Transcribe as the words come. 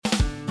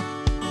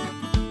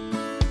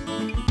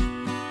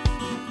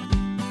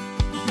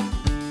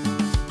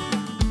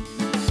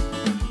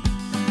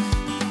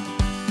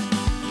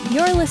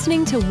You're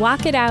listening to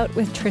Walk It Out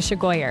with Trisha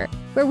Goyer,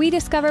 where we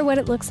discover what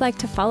it looks like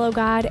to follow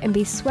God and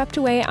be swept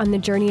away on the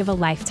journey of a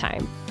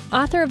lifetime.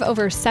 Author of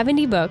over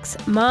 70 books,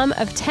 mom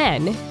of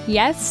 10,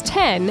 yes,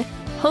 10,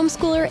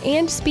 homeschooler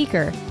and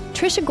speaker,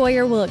 Trisha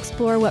Goyer will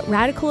explore what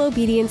radical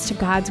obedience to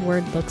God's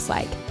word looks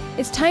like.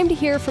 It's time to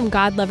hear from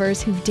God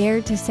lovers who've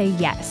dared to say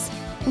yes.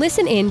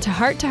 Listen in to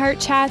heart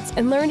chats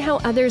and learn how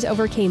others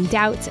overcame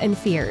doubts and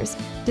fears.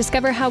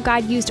 Discover how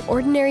God used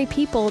ordinary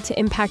people to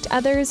impact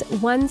others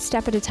one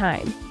step at a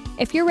time.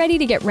 If you're ready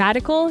to get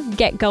radical,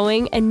 get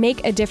going, and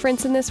make a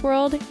difference in this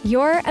world,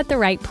 you're at the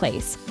right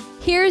place.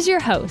 Here's your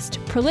host,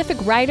 prolific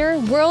writer,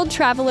 world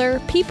traveler,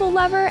 people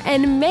lover,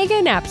 and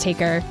mega nap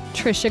taker,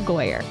 Trisha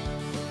Goyer.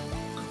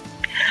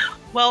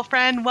 Well,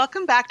 friend,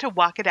 welcome back to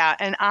Walk It Out.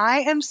 And I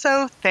am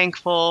so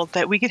thankful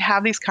that we could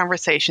have these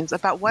conversations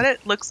about what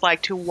it looks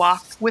like to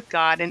walk with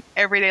God in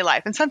everyday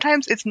life. And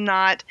sometimes it's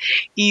not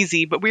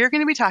easy, but we are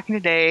going to be talking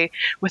today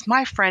with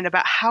my friend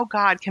about how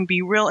God can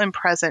be real and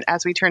present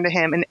as we turn to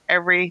Him in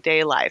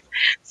everyday life.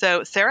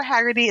 So Sara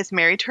Hagerty is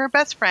married to her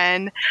best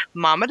friend,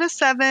 mama to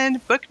 7,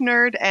 book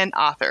nerd, and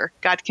author.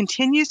 God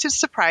continues to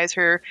surprise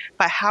her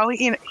by how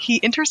he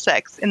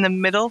intersects in the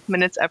middle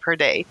minutes of her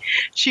day.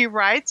 She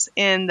writes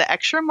in the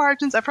extra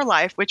margin of her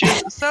life, which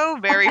is so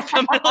very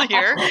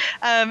familiar,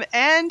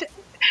 and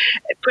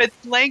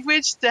puts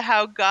language to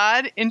how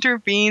God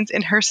intervenes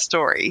in her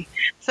story.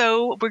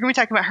 So we're going to be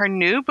talking about her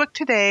new book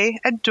today,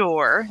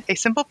 Adore, a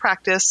simple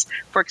practice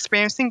for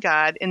experiencing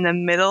God in the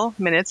middle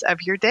minutes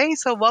of your day.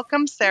 So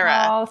welcome,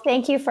 Sara. Oh,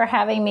 thank you for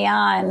having me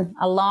on.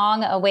 A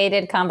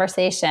long-awaited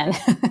conversation.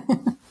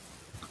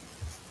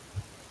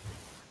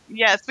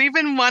 Yes, we've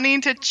been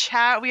wanting to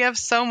chat. We have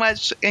so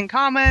much in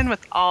common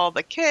with all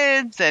the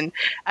kids and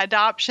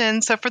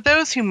adoption. So for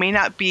those who may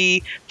not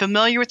be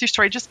familiar with your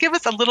story, just give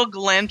us a little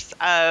glimpse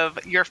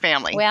of your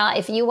family. Well,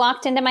 if you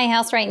walked into my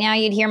house right now,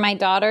 you'd hear my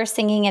daughter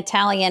singing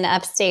Italian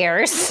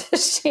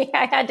upstairs.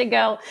 I had to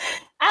go,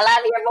 I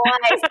love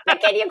your voice,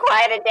 but can you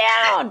quiet it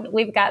down?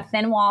 We've got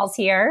thin walls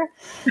here.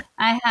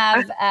 I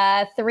have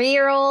a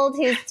 3-year-old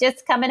who's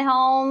just coming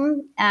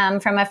home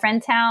from a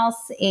friend's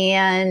house,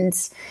 and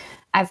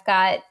I've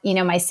got,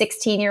 my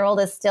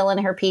 16-year-old is still in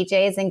her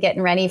PJs and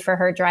getting ready for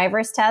her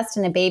driver's test,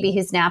 and a baby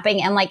who's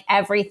napping, and like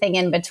everything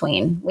in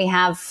between. We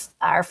have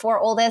our 4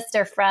 oldest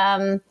are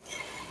from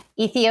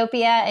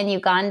Ethiopia and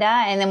Uganda.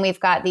 And then we've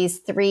got these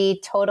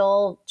 3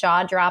 total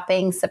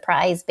jaw-dropping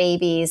surprise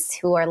babies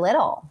who are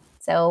little.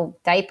 So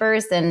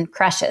diapers and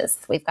crushes.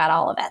 We've got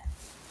all of it.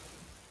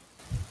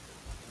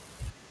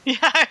 Yeah,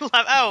 I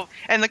love,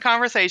 and the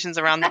conversations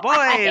around the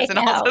boys and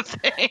all the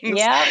things.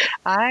 Yeah,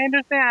 I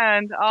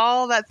understand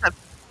all that stuff.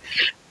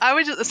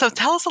 So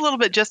tell us a little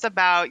bit just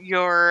about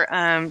your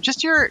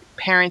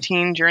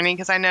parenting journey,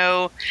 because I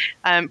know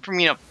from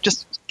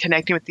just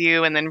connecting with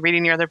you and then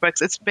reading your other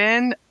books, it's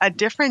been a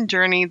different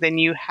journey than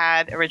you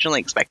had originally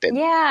expected.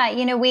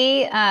 Yeah,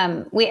 we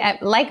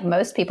like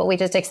most people, we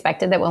just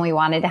expected that when we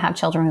wanted to have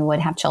children, we would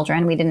have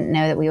children. We didn't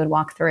know that we would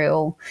walk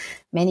through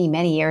many,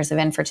 many years of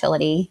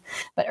infertility.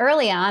 But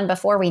early on,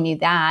 before we knew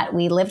that,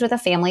 we lived with a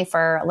family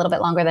for a little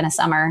bit longer than a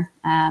summer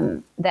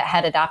that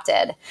had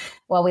adopted.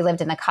 Well, we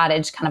lived in the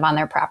cottage kind of on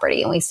their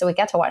property. And we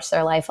got to watch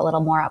their life a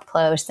little more up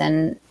close.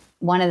 And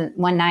one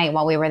night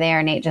while we were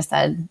there, Nate just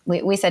said,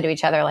 we said to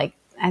each other, like,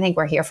 I think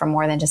we're here for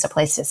more than just a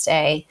place to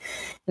stay.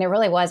 And it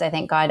really was, I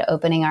think, God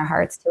opening our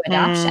hearts to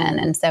adoption.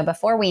 And so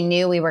before we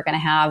knew we were going to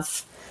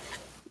have,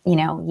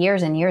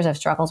 years and years of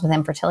struggles with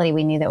infertility,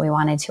 we knew that we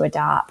wanted to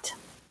adopt.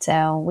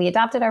 So we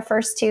adopted our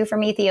first 2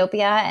 from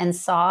Ethiopia and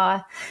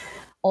saw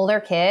older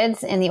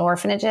kids in the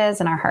orphanages,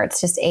 and our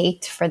hearts just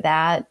ached for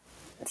that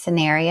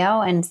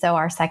scenario. And so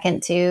our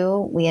second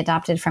 2, we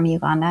adopted from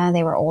Uganda.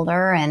 They were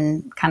older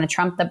and kind of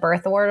trumped the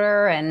birth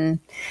order and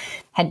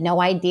had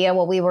no idea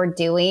what we were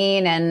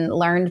doing, and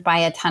learned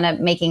by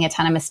making a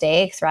ton of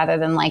mistakes rather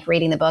than like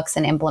reading the books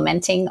and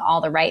implementing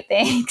all the right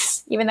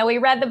things, even though we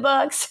read the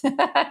books.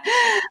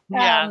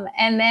 Yeah.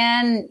 And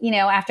then,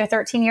 after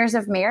 13 years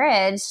of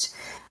marriage,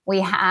 we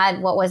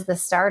had what was the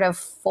start of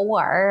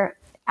 4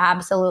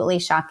 absolutely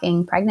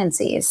shocking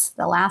pregnancies.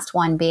 The last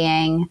one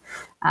being,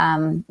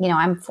 I'm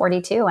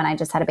 42 and I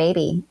just had a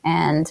baby,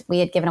 and we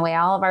had given away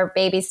all of our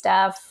baby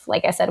stuff.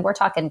 Like I said, we're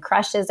talking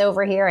crushes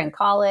over here in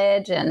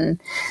college, and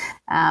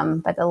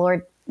but the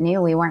Lord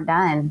knew we weren't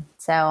done.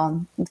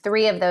 So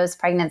 3 of those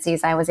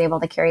pregnancies I was able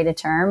to carry to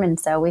term. And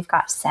so we've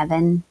got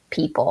 7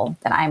 people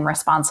that I'm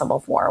responsible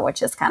for,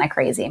 which is kind of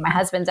crazy. My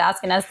husband's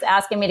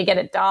asking me to get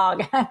a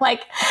dog. I'm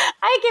like,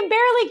 I can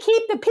barely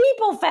keep the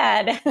people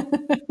fed.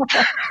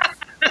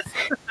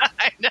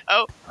 I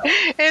know.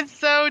 It's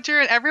so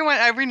true. And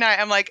every night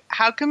I'm like,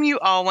 how come you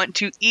all want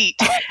to eat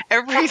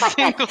every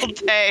single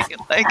day?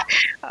 Like,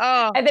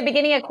 oh. At the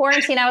beginning of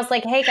quarantine, I was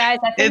like, hey guys,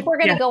 I think we're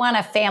going to go on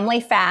a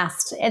family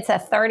fast. It's a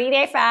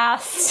 30-day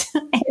fast.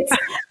 It's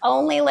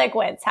only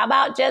liquids. How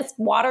about just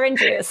water and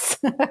juice?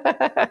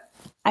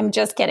 I'm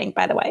just kidding,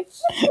 by the way.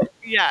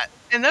 Yeah.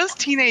 And those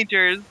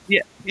teenagers,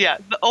 yeah.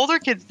 The older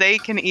kids, they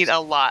can eat a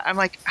lot. I'm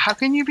like, how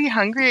can you be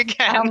hungry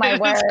again? Oh my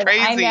word. It's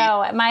crazy. I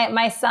know.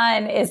 My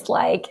son is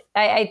like,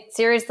 I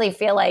seriously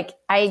feel like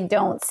I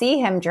don't see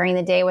him during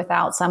the day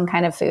without some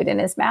kind of food in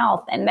his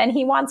mouth. And then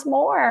he wants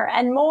more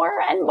and more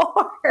and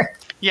more.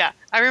 Yeah.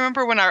 I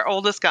remember when our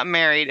oldest got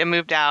married and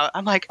moved out,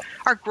 I'm like,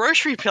 our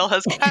grocery bill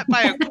has cut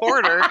by a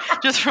quarter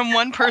just from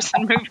one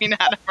person moving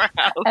out of our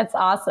house. That's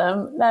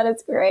awesome. That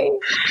is great.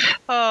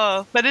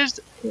 Oh, but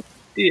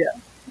yeah.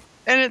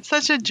 And it's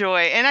such a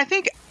joy. And I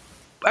think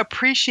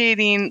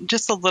appreciating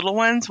just the little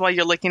ones while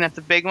you're looking at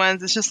the big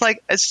ones, it's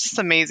just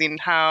amazing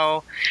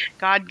how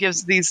God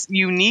gives these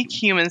unique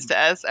humans to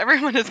us.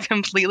 Everyone is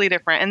completely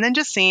different. And then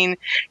just seeing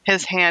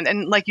his hand.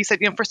 And like you said,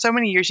 for so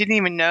many years, you didn't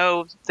even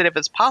know that it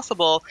was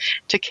possible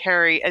to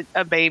carry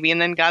a baby.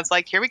 And then God's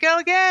like, here we go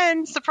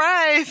again.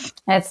 Surprise.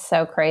 It's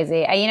so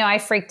crazy. I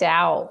freaked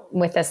out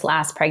with this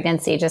last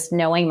pregnancy, just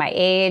knowing my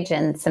age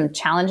and some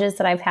challenges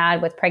that I've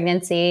had with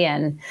pregnancy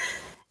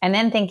and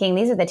then thinking,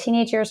 these are the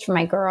teenage years for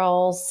my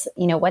girls.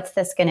 What's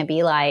this going to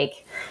be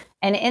like?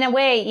 And in a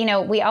way,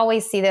 we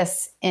always see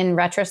this in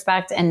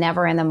retrospect and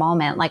never in the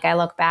moment. Like I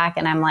look back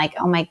and I'm like,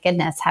 oh my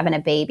goodness, having a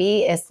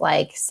baby is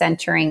like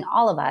centering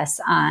all of us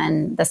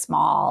on the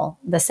small,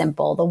 the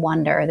simple, the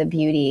wonder, the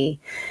beauty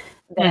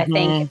that I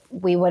think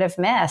we would have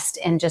missed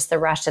in just the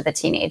rush of the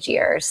teenage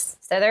years.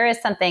 So there is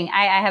something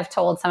I have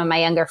told some of my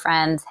younger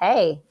friends,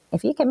 hey,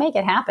 if you can make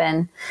it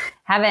happen,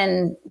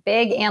 having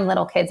big and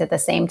little kids at the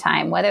same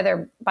time, whether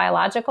they're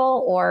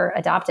biological or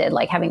adopted,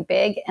 like having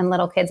big and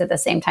little kids at the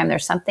same time,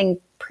 there's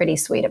something pretty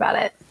sweet about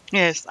it.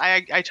 Yes,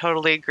 I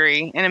totally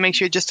agree. And it makes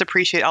you just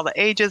appreciate all the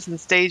ages and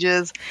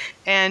stages.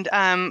 And,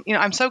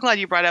 I'm so glad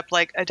you brought up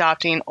like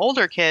adopting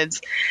older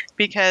kids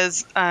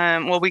because,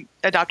 we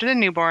adopted a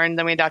newborn,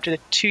 then we adopted a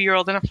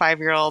 2-year-old and a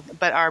 5-year-old,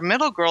 but our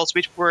middle girls,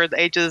 which were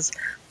the ages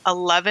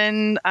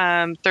 11,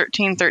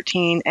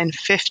 13, and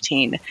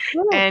 15.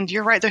 Ooh. And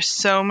you're right. There's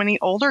so many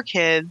older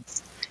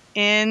kids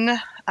in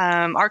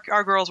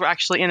our girls were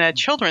actually in a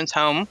children's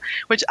home,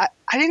 which I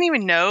didn't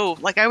even know.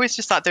 Like I always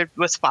just thought there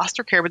was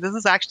foster care, but this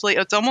is actually,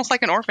 it's almost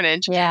like an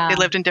orphanage. Yeah. They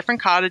lived in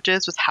different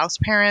cottages with house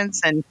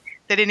parents and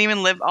they didn't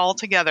even live all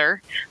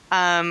together.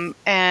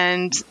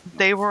 And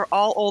they were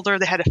all older.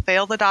 They had a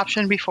failed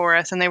adoption before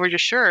us and they were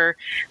just sure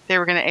they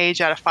were going to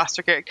age out of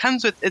foster care. It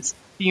comes with its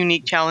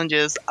unique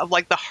challenges of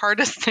like the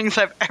hardest things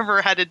I've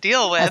ever had to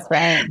deal with.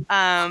 That's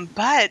right.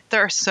 But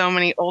there are so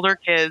many older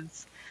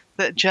kids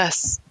that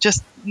just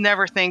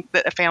never think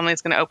that a family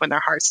is going to open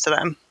their hearts to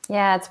them.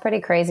 Yeah, it's pretty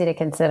crazy to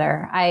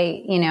consider.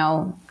 I,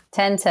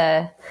 tend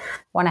to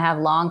want to have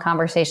long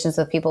conversations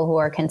with people who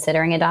are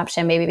considering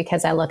adoption, maybe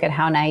because I look at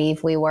how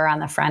naive we were on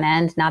the front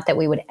end. Not that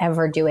we would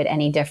ever do it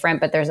any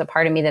different, but there's a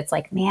part of me that's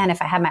like, man,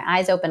 if I had my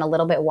eyes open a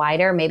little bit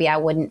wider, maybe I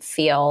wouldn't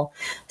feel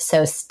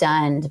so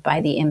stunned by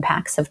the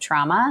impacts of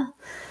trauma.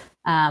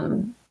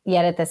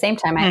 Yet at the same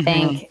time, I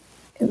think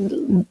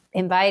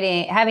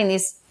having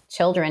these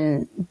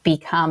children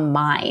become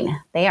mine,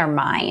 they are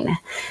mine,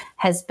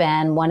 has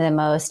been one of the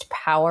most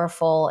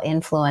powerful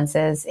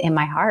influences in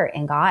my heart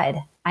in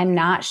God. I'm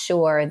not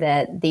sure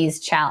that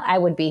I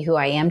would be who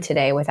I am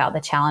today without the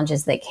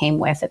challenges that came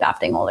with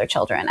adopting older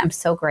children. I'm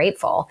so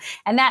grateful.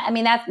 And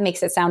that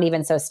makes it sound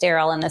even so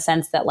sterile in the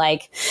sense that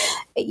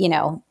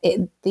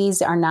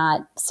these are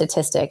not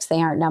statistics. They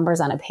aren't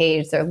numbers on a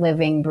page. They're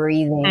living,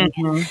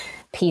 breathing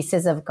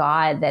pieces of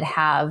God that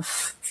have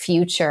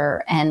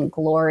future and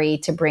glory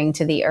to bring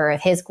to the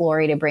earth, his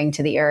glory to bring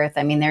to the earth.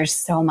 I mean, there's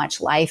so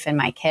much life in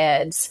my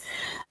kids,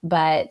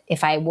 but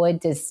if I would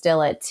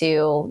distill it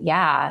to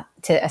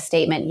a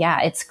statement,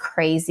 it's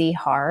crazy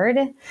hard,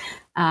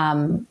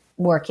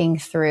 working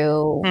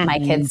through my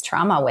kids'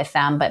 trauma with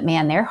them, but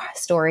man, their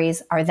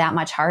stories are that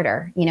much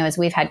harder. As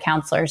we've had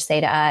counselors say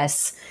to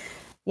us,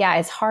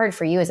 it's hard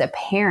for you as a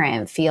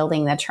parent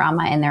fielding the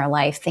trauma in their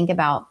life. Think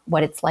about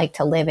what it's like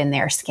to live in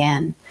their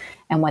skin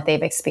and what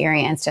they've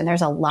experienced. And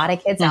there's a lot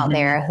of kids out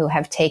there who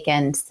have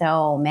taken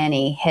so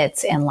many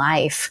hits in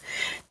life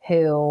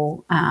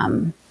who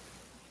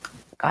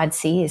God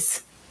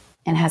sees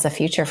and has a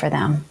future for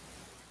them.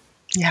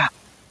 Yeah.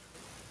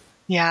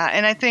 Yeah.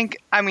 And I think,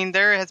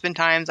 there has been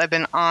times I've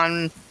been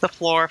on the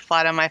floor,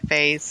 flat on my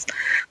face,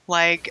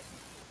 like,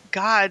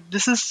 God,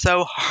 this is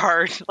so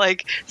hard,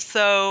 like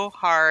so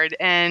hard.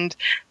 And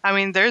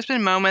there's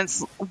been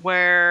moments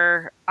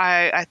where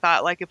I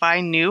thought, like, if I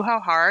knew how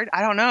hard,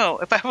 I don't know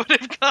if I would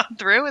have gone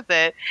through with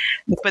it.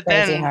 But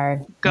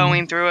then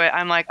going through it,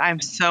 I'm like, I'm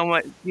so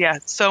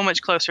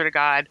much closer to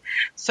God,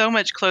 so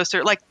much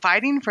closer, like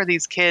fighting for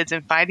these kids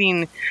and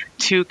fighting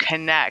to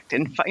connect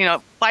and,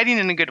 fighting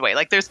in a good way.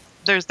 Like there's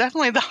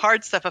definitely the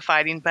hard stuff of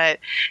fighting, but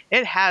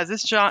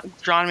it's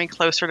drawn me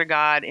closer to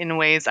God in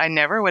ways I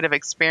never would have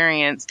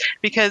experienced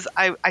because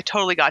I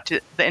totally got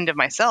to the end of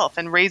myself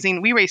and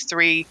we raised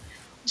 3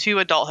 to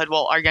adulthood.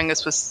 Well, our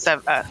youngest was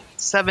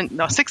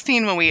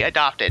 16 when we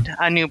adopted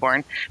a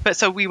newborn, but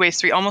so we raised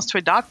 3 almost to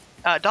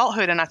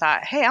adulthood, and I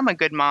thought, hey, I'm a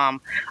good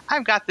mom.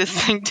 I've got this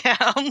thing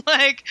down.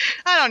 Like,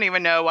 I don't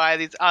even know why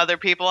these other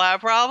people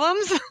have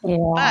problems. Yeah.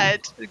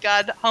 But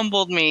God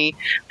humbled me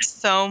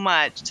so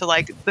much to,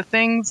 like, the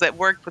things that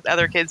worked with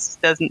other kids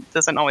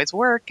doesn't always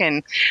work,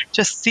 and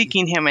just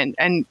seeking him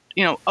and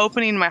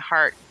opening my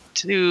heart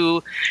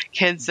to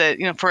kids that,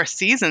 for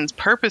seasons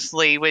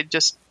purposely would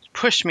just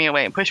push me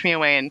away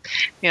and,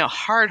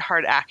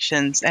 hard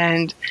actions.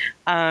 And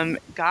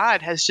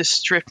God has just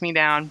stripped me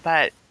down.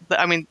 But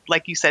I mean,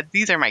 like you said,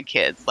 these are my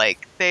kids.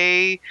 Like,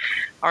 they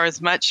are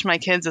as much my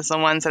kids as the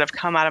ones that have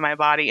come out of my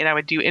body, and I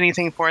would do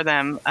anything for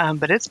them.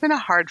 But it's been a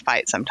hard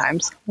fight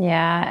sometimes.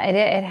 Yeah,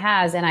 it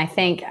has. And I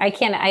think I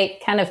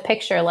kind of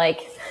picture,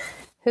 like,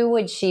 who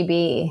would she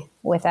be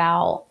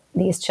without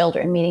these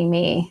children meeting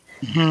me?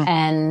 Mm-hmm.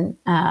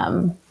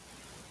 And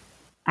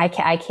I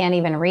can't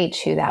even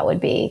reach who that would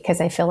be, because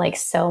I feel like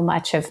so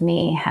much of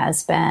me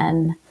has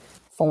been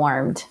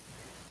formed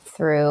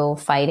through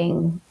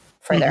fighting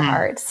for their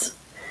hearts.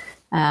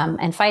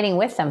 And fighting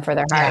with them for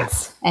their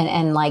hearts,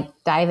 and like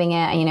diving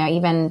in,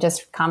 even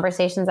just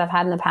conversations I've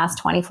had in the past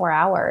 24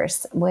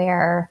 hours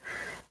where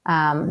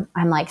I'm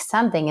like,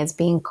 something is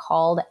being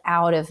called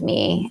out of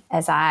me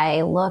as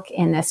I look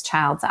in this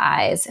child's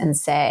eyes and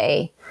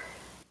say,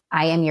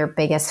 I am your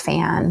biggest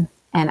fan,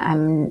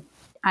 and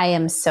I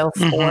am so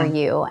for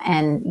you,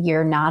 and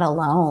you're not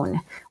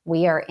alone.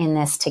 We are in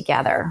this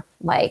together.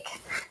 Like,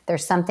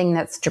 there's something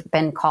that's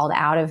been called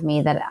out of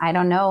me that I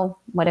don't know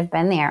would have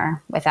been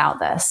there without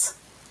this.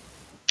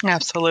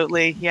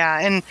 Absolutely.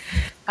 Yeah.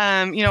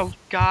 And,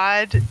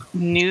 God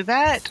knew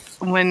that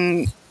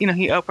when,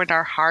 he opened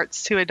our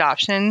hearts to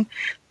adoption.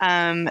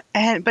 But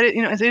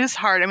it is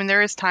hard. I mean,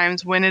 there is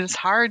times when it is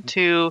hard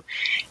to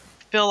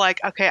feel like,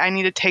 okay, I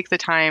need to take the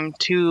time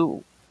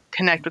to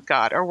connect with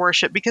God or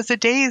worship, because the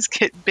days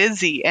get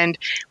busy. And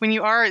when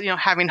you are,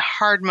 having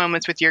hard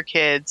moments with your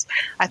kids,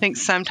 I think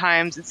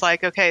sometimes it's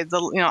like, okay,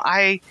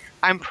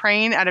 I'm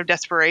praying out of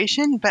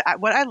desperation. But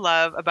what I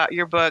love about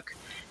your book,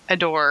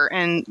 Adore,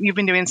 and you've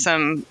been doing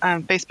some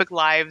Facebook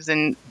Lives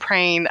and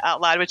praying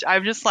out loud, which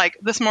I've just, like,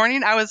 this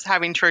morning I was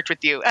having church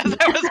with you as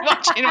I was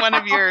watching one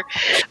of your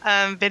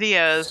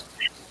videos.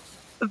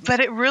 But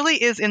it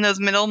really is in those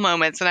middle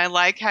moments, and I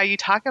like how you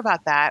talk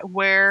about that,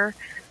 where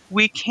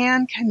we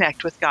can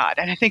connect with God.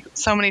 And I think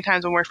so many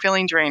times when we're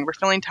feeling drained, we're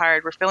feeling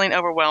tired, we're feeling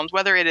overwhelmed,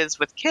 whether it is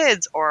with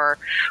kids or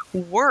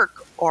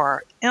work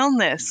or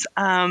illness,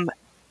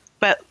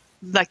 but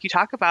like you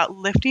talk about,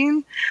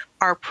 lifting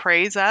our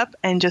praise up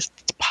and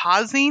just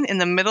pausing in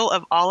the middle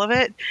of all of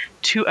it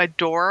to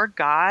adore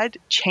God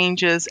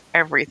changes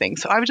everything.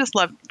 So I would just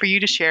love for you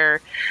to share,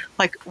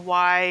 like,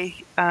 why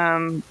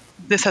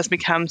this has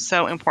become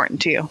so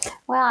important to you.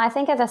 Well, I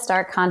think of the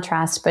stark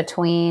contrast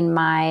between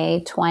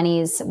my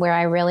 20s, where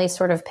I really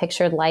sort of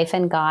pictured life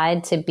in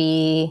God to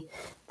be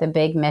the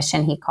big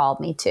mission he called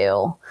me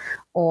to,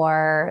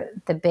 or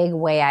the big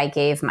way I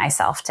gave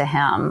myself to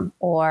him,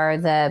 or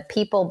the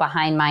people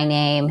behind my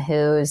name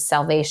whose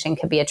salvation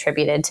could be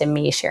attributed to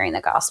me sharing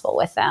the gospel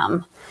with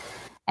them.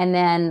 And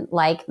then,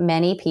 like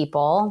many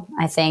people,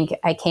 I think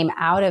I came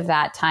out of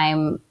that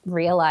time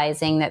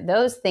realizing that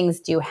those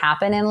things do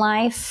happen in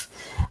life,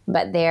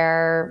 but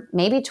they're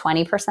maybe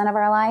 20% of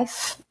our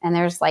life. And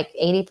there's like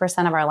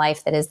 80% of our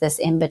life that is this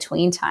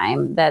in-between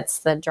time. That's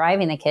the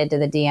driving the kid to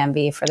the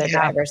DMV for the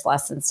driver's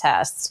lessons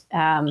test.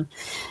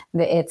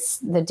 It's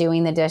the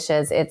doing the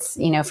dishes. It's,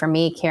 for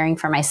me, caring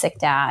for my sick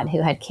dad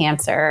who had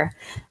cancer.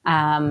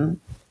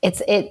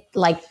 It's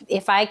like,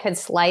 if I could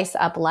slice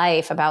up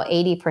life, about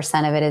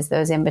 80% of it is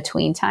those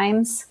in-between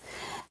times.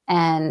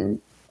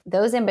 And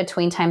those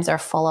in-between times are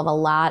full of a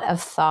lot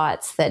of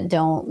thoughts that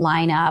don't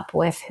line up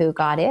with who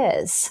God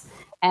is.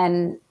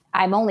 And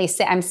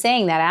I'm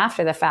saying that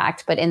after the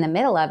fact, but in the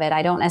middle of it,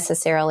 I don't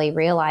necessarily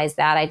realize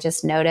that. I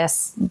just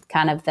notice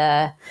kind of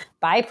the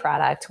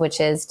byproduct, which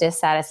is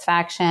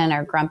dissatisfaction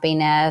or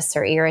grumpiness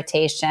or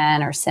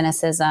irritation or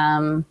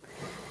cynicism.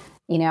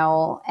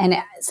 And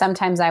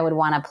sometimes I would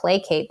want to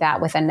placate that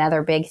with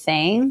another big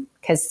thing,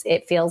 because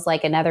it feels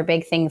like another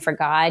big thing for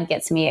God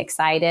gets me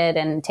excited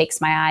and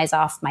takes my eyes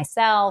off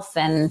myself.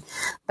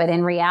 But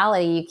in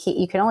reality,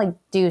 you can only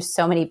do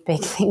so many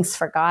big things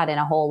for God in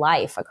a whole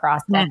life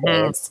across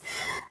decades.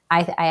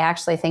 I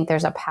actually think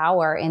there's a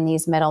power in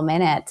these middle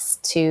minutes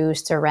to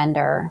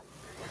surrender.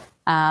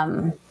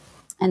 And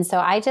so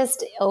I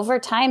just over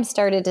time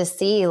started to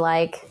see,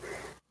 like,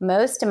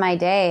 most of my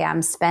day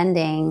I'm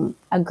spending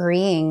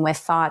agreeing with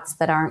thoughts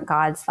that aren't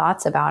God's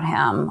thoughts about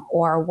him,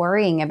 or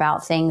worrying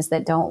about things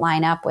that don't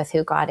line up with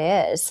who God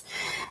is.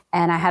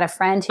 And I had a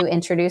friend who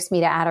introduced me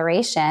to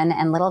adoration,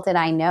 and little did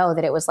I know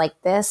that it was like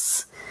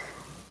this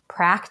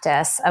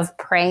practice of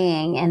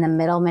praying in the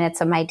middle minutes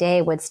of my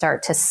day would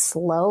start to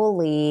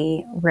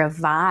slowly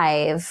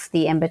revive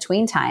the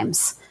in-between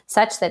times,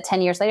 such that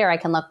 10 years later I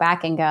can look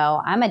back and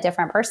go, I'm a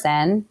different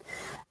person.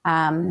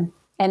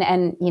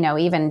 And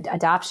even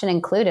adoption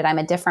included, I'm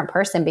a different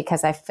person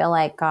because I feel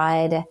like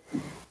God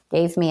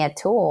gave me a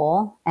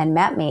tool and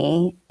met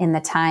me in the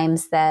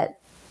times that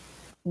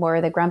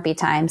were the grumpy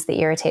times, the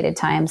irritated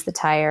times, the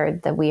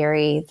tired, the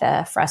weary,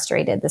 the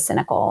frustrated, the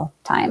cynical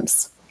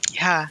times.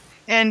 Yeah.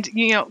 And,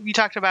 you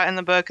talked about in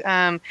the book,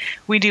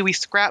 we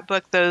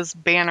scrapbook those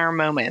banner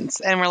moments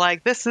and we're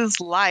like, this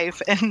is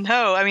life. And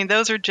no, I mean,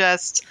 those are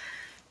just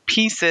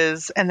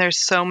pieces and there's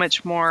so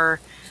much more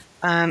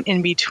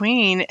in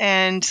between.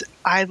 And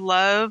I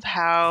love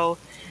how,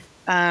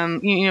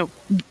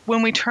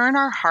 when we turn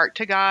our heart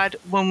to God,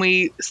 when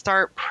we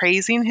start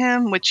praising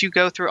him, which you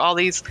go through all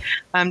these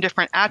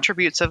different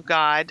attributes of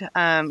God,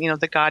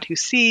 the God who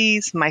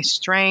sees, my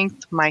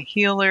strength, my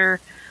healer,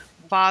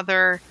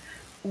 Father,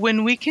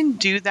 when we can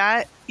do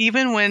that,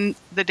 even when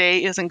the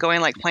day isn't going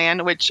like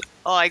planned, which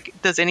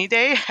does any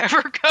day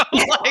ever go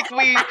like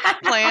we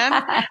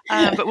plan?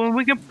 But when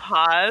we can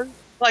pause,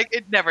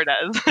 it never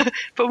does,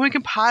 but we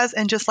can pause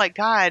and just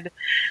God,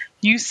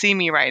 you see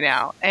me right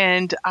now.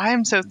 And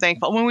I'm so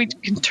thankful when we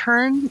can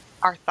turn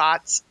our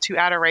thoughts to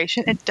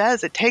adoration.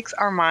 It takes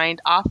our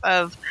mind off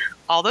of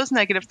all those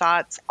negative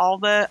thoughts, all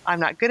the, I'm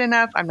not good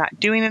enough, I'm not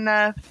doing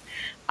enough,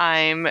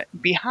 I'm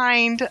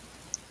behind,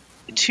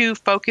 to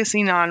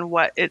focusing on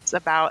what it's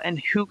about and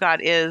who God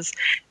is.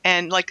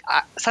 And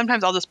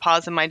sometimes I'll just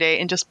pause in my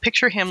day and just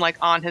picture him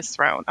on his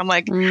throne. I'm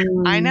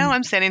I know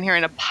I'm standing here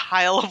in a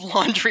pile of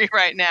laundry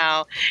right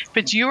now,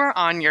 but you are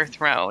on your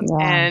throne.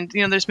 Yeah. And,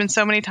 there's been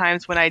so many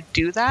times when I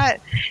do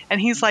that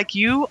and he's like,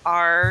 you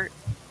are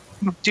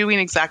doing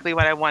exactly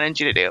what I wanted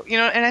you to do,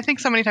 and I think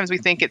so many times we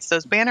think it's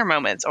those banner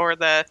moments or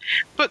the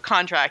book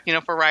contract,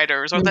 for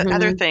writers or the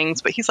other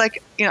things, but he's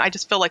like, I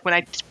just feel like when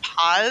I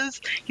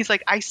pause, he's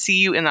like, I see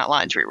you in that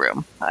laundry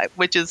room,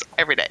 which is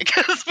every day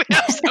because we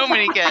have so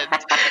many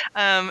kids.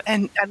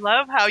 And I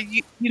love how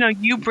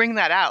you bring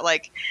that out.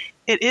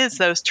 It is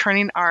those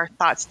turning our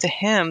thoughts to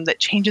him that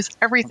changes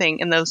everything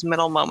in those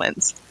middle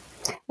moments.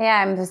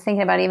 Yeah, I'm just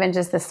thinking about even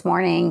just this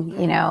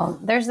morning,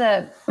 there's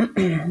a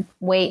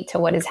weight to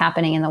what is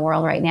happening in the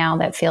world right now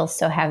that feels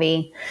so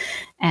heavy.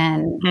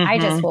 And I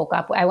just woke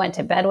up. I went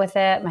to bed with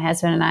it. My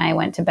husband and I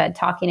went to bed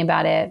talking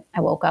about it.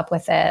 I woke up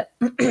with it.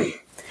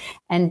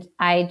 And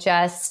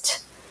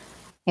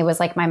it was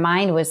like my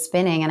mind was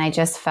spinning and I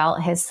just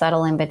felt his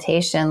subtle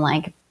invitation,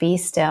 be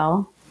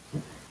still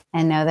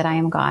and know that I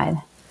am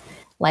God.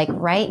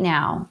 Right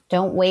now,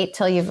 don't wait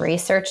till you've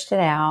researched it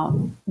out.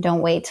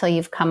 Don't wait till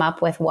you've come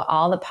up with what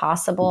all the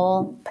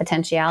possible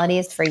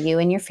potentialities for you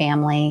and your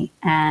family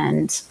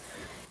and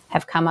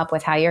have come up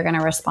with how you're going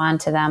to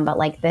respond to them.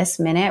 But this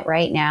minute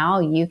right now,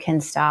 you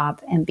can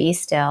stop and be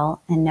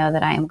still and know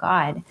that I am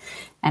God.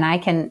 And I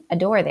can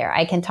adore there.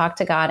 I can talk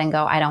to God and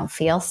go, I don't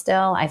feel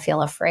still. I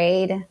feel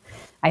afraid.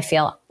 I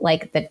feel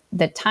like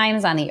the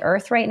times on the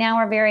earth right now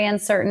are very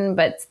uncertain,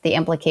 but the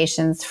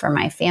implications for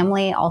my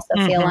family also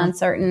feel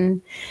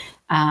uncertain.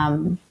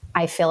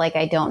 I feel like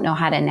I don't know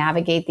how to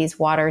navigate these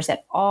waters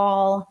at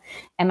all.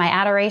 And my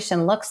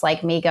adoration looks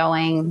like me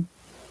going,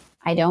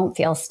 I don't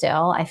feel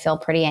still. I feel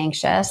pretty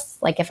anxious.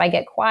 If I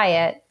get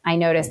quiet, I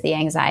notice the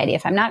anxiety.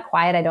 If I'm not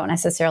quiet, I don't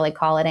necessarily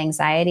call it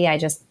anxiety. I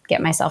just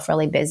get myself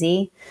really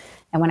busy.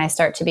 And when I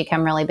start to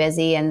become really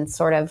busy and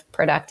sort of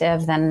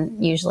productive, then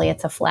usually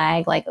it's a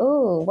flag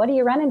ooh, what are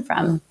you running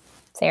from,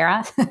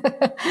 Sara?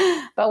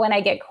 But when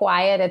I get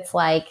quiet, it's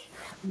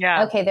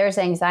okay, there's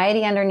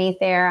anxiety underneath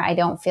there. I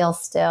don't feel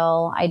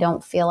still. I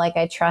don't feel like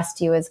I trust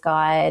you as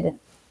God.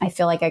 I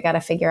feel like I got to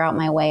figure out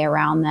my way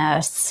around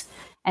this.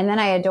 And then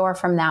I adore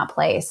from that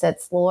place.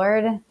 It's,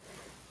 Lord,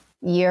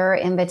 your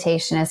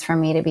invitation is for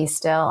me to be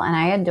still. And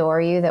I adore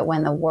you that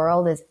when the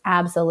world is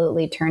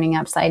absolutely turning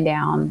upside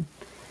down,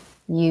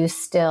 you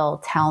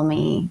still tell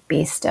me,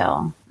 be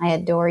still. I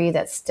adore you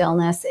that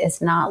stillness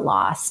is not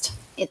lost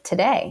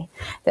today,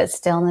 that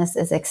stillness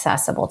is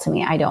accessible to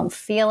me. I don't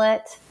feel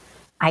it.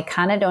 I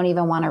kind of don't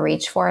even want to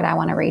reach for it. I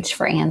want to reach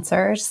for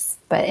answers.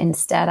 But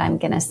instead, I'm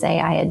going to say,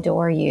 I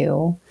adore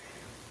you,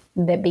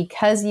 that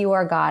because you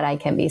are God, I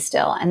can be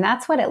still. And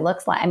that's what it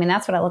looks like. I mean,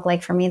 that's what it looked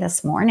like for me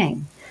this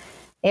morning.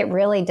 It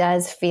really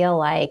does feel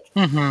like,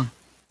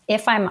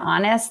 if I'm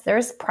honest,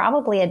 there's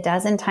probably a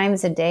dozen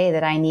times a day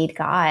that I need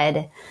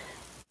God.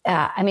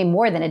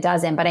 More than a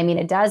dozen, but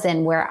a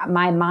dozen where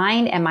my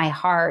mind and my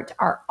heart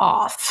are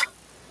off.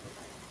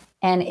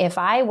 And if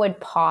I would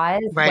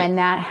pause when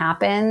that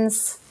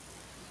happens,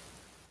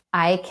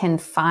 I can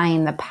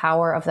find the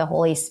power of the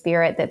Holy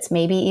Spirit that's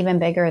maybe even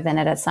bigger than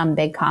at some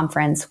big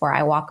conference where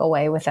I walk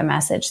away with a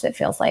message that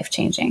feels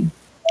life-changing.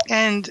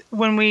 And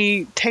when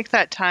we take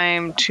that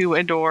time to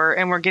adore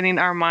and we're getting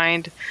our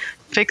mind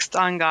fixed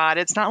on God,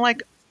 it's not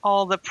like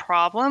all the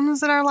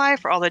problems in our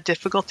life or all the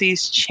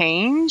difficulties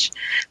change,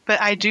 but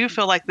I do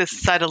feel like this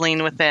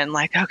settling within,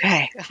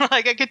 okay,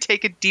 I could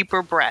take a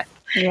deeper breath.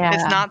 Yeah.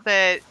 It's not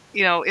that,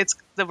 it's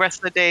the rest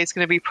of the day is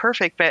going to be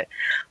perfect, but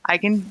I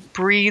can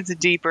breathe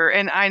deeper.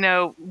 And I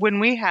know when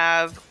we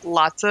have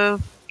lots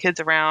of kids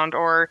around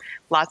or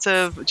lots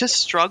of just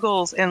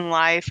struggles in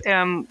life,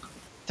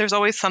 there's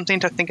always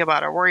something to think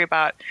about or worry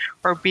about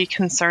or be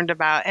concerned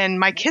about. And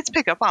my kids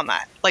pick up on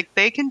that. Like,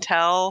 they can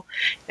tell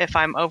if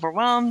I'm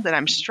overwhelmed, that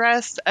I'm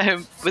stressed.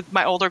 With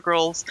my older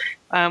girls,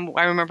 I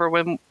remember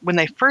when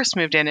they first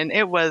moved in, and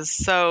it was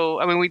so,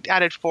 I mean, we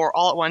added 4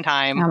 all at one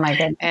time. Oh my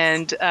goodness.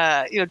 And,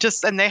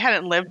 and they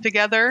hadn't lived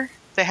together.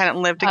 Oh,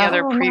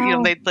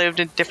 no. They'd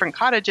lived in different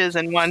cottages,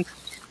 and one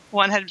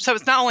had, so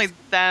it's not only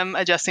them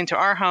adjusting to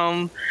our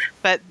home,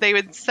 but they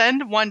would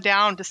send one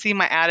down to see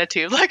my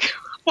attitude. Like,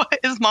 what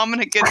is mom in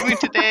a good mood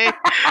today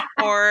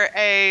or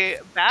a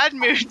bad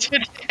mood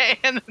today?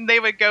 And then they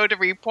would go to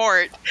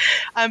report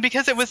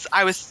because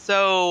I was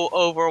so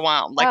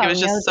overwhelmed. Like, it was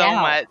just so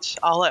much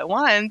all at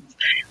once.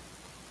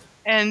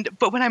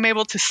 But when I'm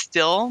able to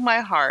still my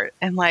heart,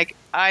 and like,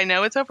 I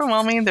know it's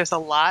overwhelming, there's a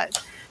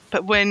lot,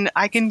 but when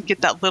I can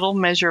get that little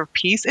measure of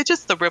peace, it's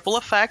just the ripple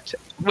effect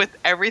with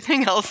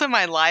everything else in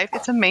my life.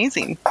 It's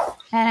amazing.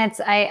 And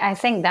I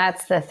think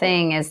that's the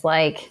thing, is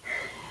like,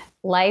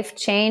 life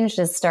change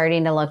is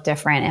starting to look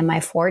different in my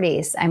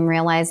 40s. I'm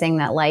realizing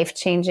that life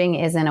changing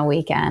isn't a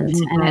weekend,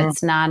 and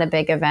it's not a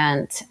big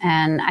event.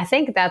 And I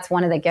think that's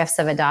one of the gifts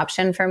of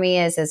adoption for me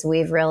is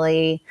we've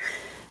really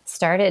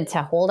started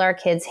to hold our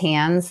kids'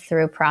 hands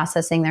through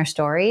processing their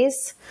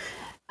stories.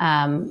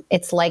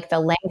 It's like the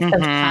length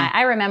of time.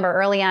 I remember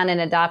early on in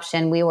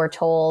adoption, we were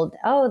told,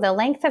 the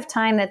length of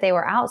time that they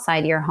were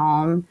outside your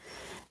home,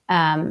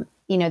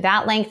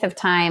 that length of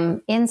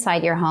time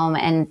inside your home.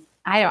 And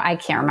I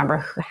can't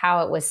remember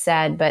how it was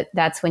said, but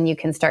that's when you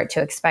can start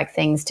to expect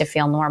things to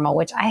feel normal,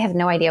 which I have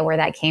no idea where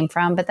that came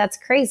from, but that's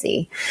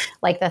crazy.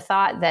 Like, the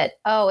thought that,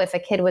 if a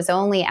kid was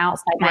only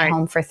outside my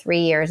home for 3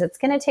 years, it's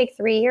going to take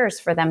 3 years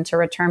for them to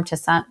return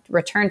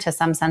to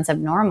some sense of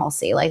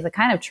normalcy. Like, the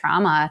kind of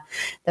trauma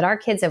that our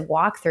kids have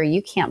walked through,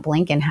 you can't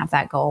blink and have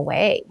that go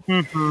away.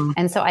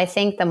 And so I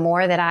think the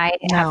more that I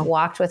have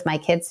walked with my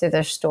kids through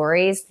their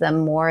stories, the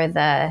more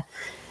the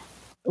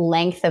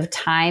length of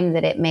time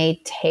that it may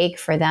take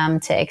for them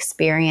to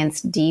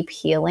experience deep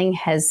healing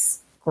has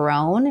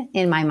grown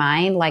in my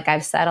mind. Like,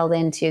 I've settled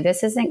into,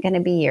 this isn't going to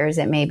be years,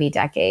 it may be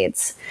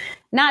decades.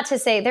 Not to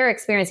say they're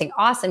experiencing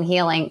awesome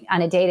healing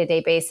on a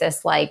day-to-day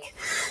basis. Like,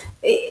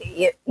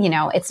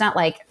 it's not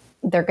like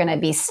they're going to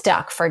be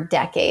stuck for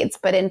decades.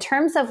 But in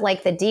terms of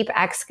like the deep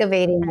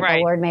excavating that the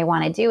Lord may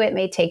want to do, it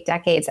may take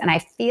decades. And I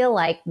feel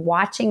like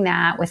watching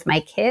that with my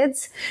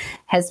kids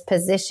has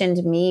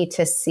positioned me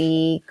to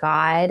see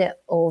God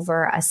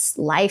over a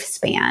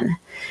lifespan.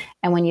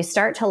 And when you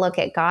start to look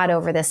at God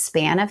over the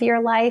span of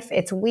your life,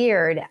 it's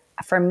weird.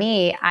 For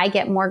me, I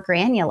get more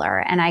granular,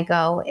 and I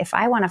go, if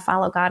I want to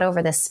follow God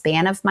over the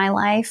span of my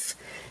life,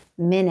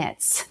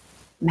 minutes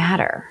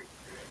matter.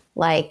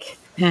 Like,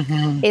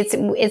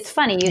 it's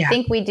funny. You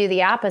think we do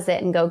the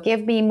opposite and go,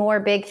 give me more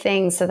big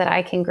things so that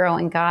I can grow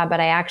in God. But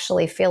I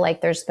actually feel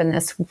like there's been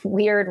this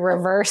weird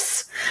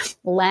reverse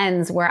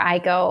lens where I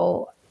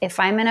go, if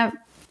I'm going to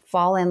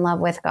fall in love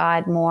with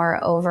God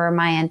more over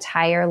my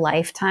entire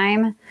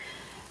lifetime,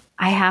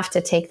 I have to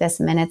take this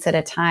minutes at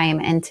a time.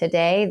 And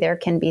today there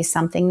can be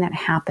something that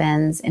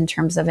happens in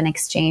terms of an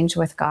exchange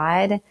with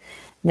God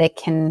that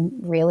can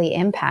really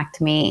impact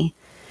me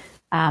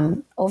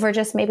over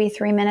just maybe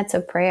 3 minutes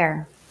of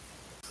prayer.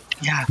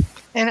 Yeah.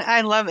 And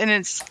I love, and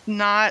it's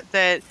not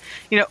that,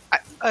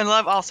 I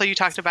love also you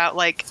talked about,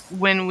 like,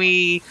 when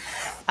we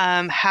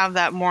have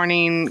that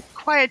morning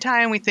quiet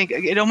time, we think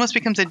it almost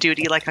becomes a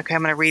duty. Like, okay,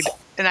 I'm going to read.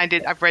 And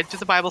I've read through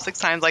the Bible 6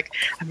 times. Like,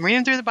 I'm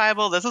reading through the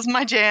Bible. This is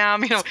my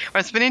jam, or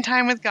I'm spending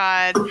time with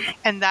God.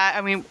 And that,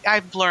 I mean,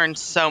 I've learned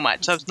so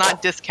much. So I was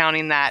not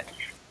discounting that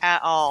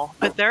at all.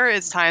 But there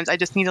is times I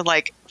just need to,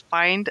 like,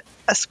 find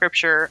a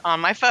scripture on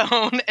my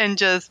phone and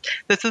just,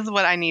 this is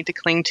what I need to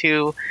cling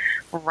to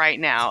right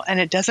now. And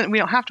we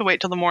don't have to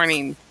wait till the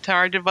morning to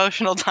our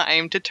devotional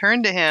time to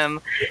turn to him.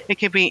 It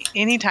could be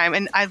any time.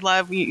 And I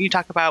love, you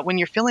talk about when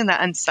you're feeling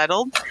that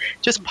unsettled,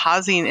 just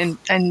pausing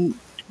and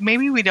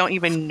maybe we don't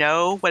even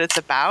know what it's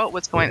about,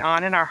 what's going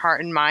on in our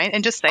heart and mind,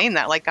 and just saying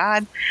that, like,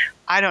 God,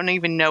 I don't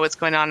even know what's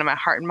going on in my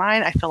heart and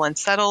mind. I feel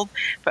unsettled.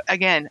 But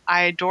again,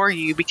 I adore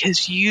you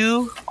because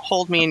you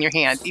hold me in your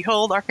hand. You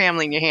hold our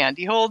family in your hand.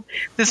 You hold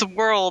this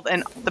world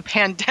and the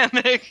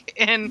pandemic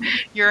in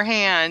your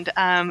hand.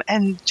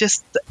 And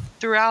just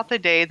throughout the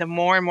day, the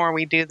more and more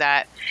we do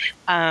that,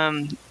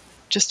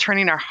 just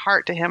turning our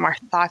heart to him, our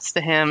thoughts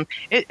to him,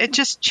 it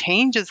just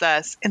changes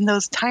us in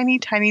those tiny,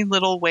 tiny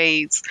little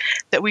ways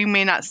that we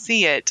may not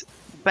see it.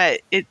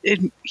 But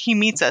he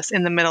meets us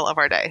in the middle of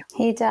our day.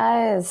 He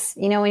does.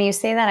 When you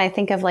say that, I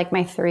think of like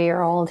my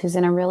 3-year-old who's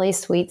in a really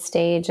sweet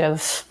stage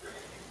of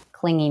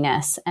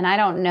clinginess. And I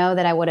don't know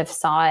that I would have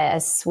saw it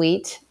as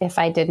sweet if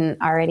I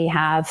didn't already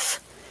have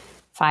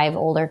 5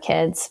 older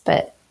kids.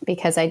 But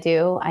because I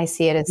do, I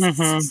see it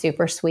as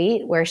super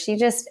sweet, where she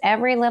just,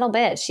 every little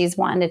bit, she's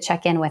wanting to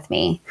check in with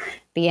me,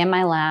 be in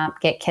my lap,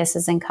 get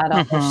kisses and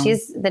cuddles.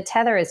 The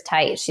tether is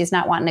tight. She's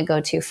not wanting to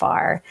go too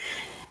far.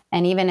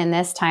 And even in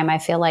this time, I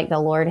feel like the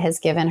Lord has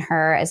given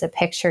her as a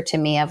picture to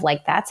me of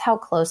like, that's how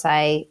close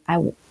I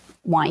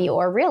want you,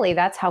 or really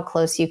that's how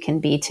close you can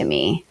be to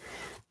me.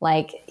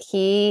 Like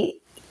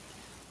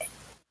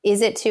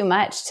is it too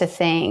much to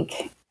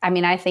think? I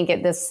mean, I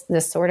think this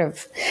sort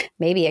of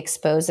maybe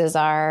exposes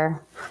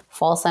our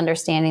false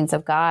understandings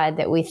of God,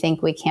 that we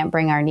think we can't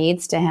bring our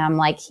needs to him.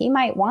 Like, he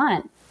might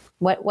want,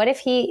 what if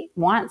he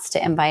wants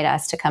to invite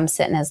us to come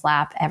sit in his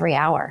lap every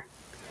hour,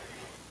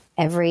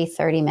 every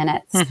 30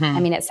 minutes? I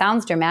mean, it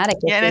sounds dramatic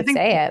if you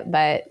say it,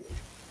 but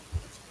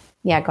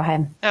yeah, go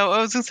ahead. Oh,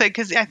 I was going to say,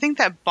 because I think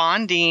that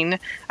bonding,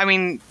 I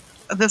mean,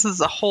 this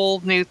is a whole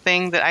new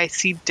thing that I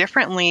see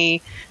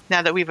differently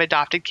now that we've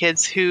adopted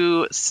kids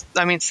who,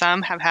 I mean,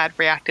 some have had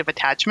reactive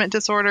attachment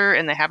disorder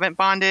and they haven't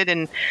bonded.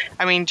 And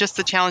I mean, just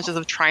the challenges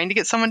of trying to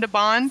get someone to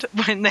bond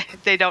when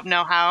they don't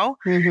know how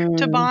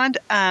to bond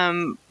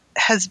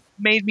has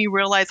made me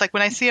realize, like,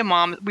 when I see a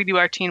mom, we do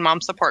our teen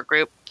mom support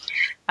group.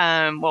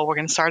 Well, we're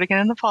going to start again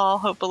in the fall,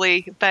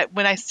 hopefully. But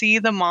when I see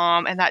the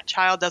mom and that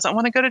child doesn't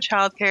want to go to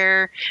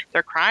childcare,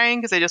 they're crying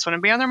because they just want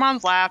to be on their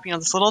mom's lap,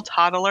 this little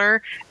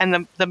toddler,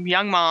 and the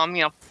young mom,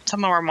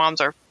 some of our moms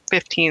are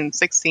 15,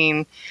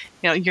 16,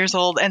 years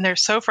old, and they're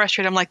so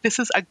frustrated. I'm like, this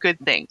is a good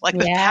thing. Like,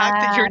 the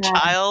fact that your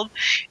child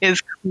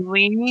is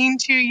clinging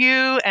to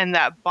you and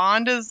that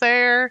bond is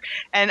there.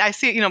 And I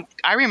see,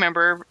 I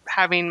remember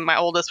having my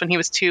oldest when he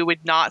was 2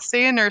 would not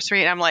stay in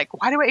nursery. And I'm like,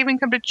 why do I even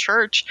come to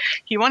church?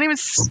 He won't even,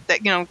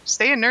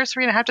 stay in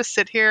nursery and I have to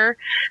sit here.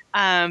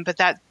 But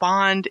that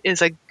bond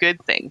is a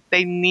good thing.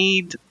 They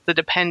need the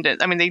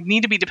dependence. I mean, they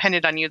need to be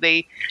dependent on you.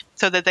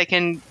 So that they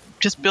can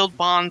just build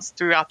bonds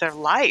throughout their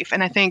life.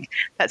 And I think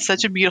that's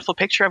such a beautiful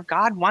picture of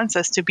God wants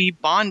us to be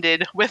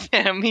bonded with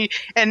him. He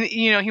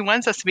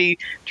wants us to be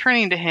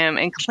turning to him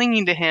and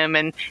clinging to him.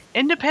 And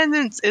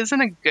independence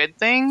isn't a good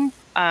thing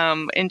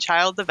in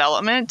child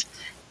development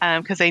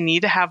because they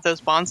need to have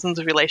those bonds and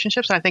those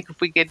relationships. And I think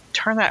if we could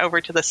turn that over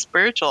to the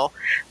spiritual,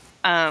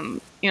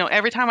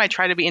 every time I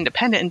try to be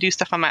independent and do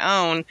stuff on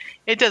my own,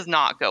 it does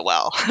not go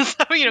well.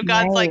 So,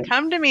 God's like,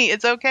 come to me.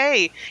 It's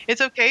okay.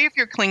 It's okay if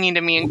you're clinging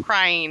to me and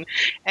crying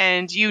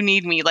and you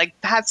need me. Like,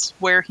 that's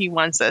where he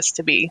wants us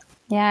to be.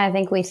 Yeah, I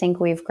think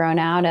we've grown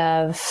out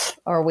of,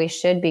 or we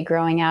should be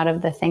growing out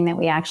of, the thing that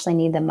we actually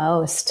need the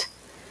most.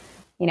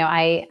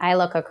 I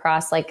look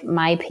across, like,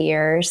 my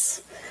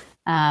peers,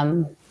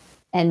 and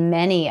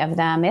many of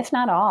them, if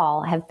not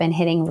all, have been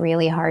hitting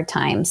really hard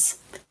times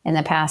in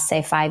the past,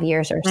 say, 5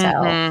 years or so.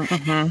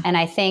 And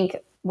I think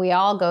we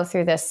all go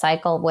through this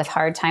cycle with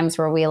hard times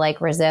where we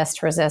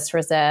resist,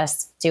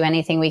 do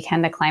anything we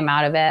can to climb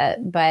out of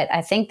it. But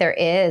I think there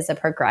is a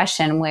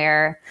progression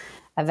where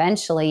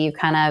eventually you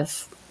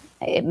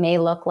it may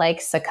look like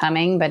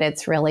succumbing, but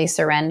it's really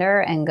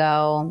surrender and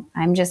go,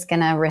 I'm just going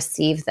to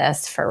receive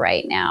this for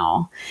right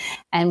now.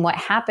 And what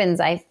happens,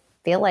 I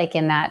feel like,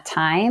 in that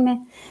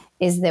time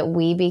is that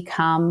we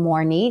become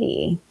more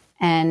needy.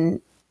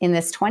 And in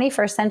this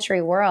 21st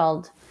century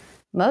world,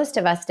 most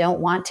of us don't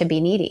want to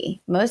be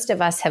needy. Most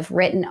of us have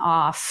written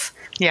off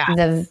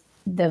the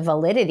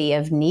validity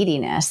of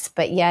neediness.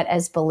 But yet,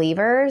 as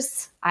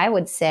believers, I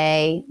would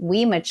say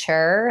we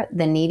mature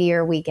the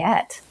needier we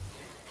get.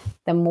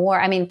 The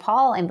more,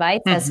 Paul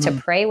invites us to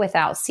pray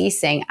without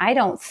ceasing. I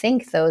don't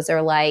think those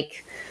are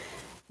like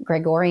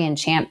Gregorian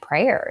chant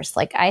prayers.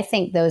 Like, I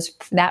think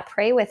that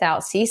pray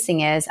without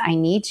ceasing is, I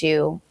need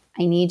you.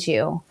 I need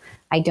you.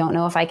 I don't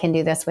know if I can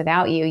do this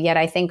without you. Yet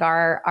I think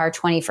our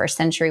 21st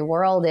century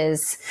world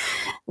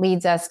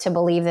leads us to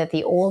believe that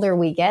the older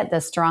we get, the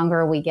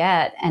stronger we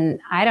get. And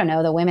I don't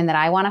know, the women that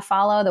I want to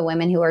follow, the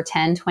women who are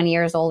 10, 20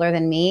 years older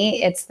than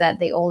me, it's that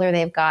the older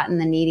they've gotten,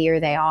 the needier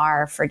they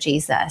are for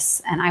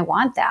Jesus. And I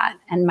want that.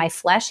 And my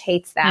flesh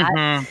hates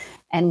that.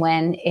 And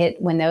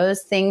when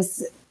those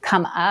things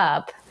come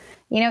up,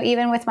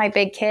 even with my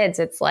big kids,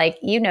 it's like,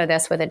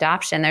 this with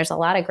adoption, there's a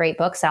lot of great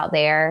books out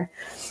there.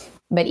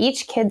 But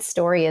each kid's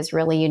story is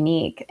really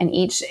unique. And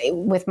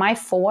with my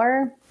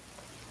 4,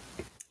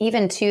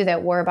 even 2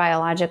 that were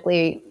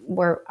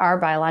our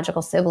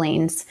biological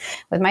siblings,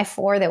 with my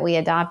 4 that we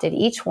adopted,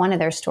 each one of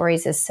their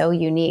stories is so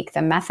unique.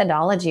 The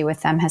methodology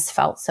with them has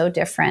felt so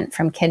different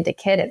from kid to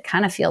kid. It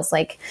kind of feels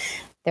like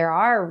there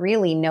are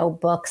really no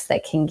books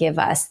that can give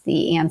us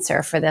the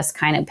answer for this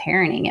kind of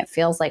parenting. It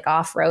feels like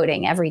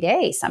off-roading every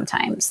day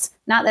sometimes.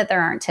 Not that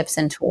there aren't tips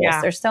and tools.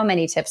 Yeah. There's so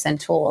many tips and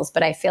tools,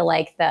 but I feel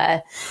like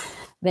the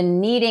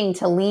needing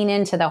to lean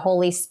into the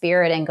Holy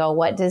Spirit and go,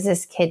 what does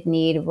this kid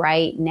need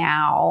right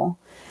now?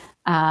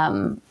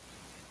 I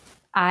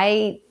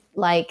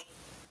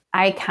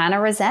kind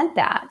of resent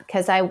that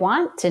because I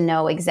want to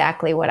know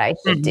exactly what I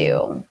should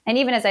do. And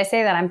even as I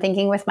say that, I'm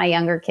thinking with my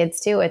younger kids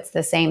too, it's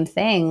the same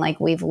thing. Like,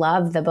 we've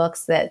loved the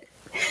books that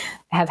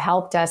have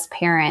helped us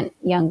parent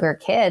younger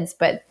kids,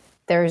 but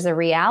there's a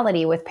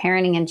reality with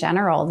parenting in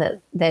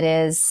general that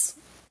is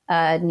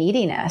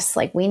neediness.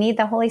 Like, we need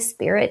the Holy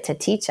Spirit to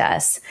teach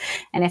us.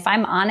 And if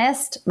I'm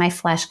honest, my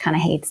flesh kind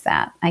of hates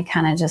that. I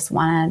kind of just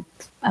want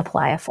to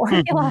apply a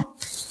formula.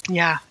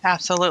 Yeah,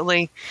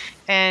 absolutely.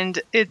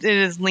 And it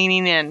is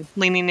leaning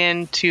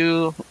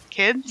into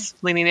kids,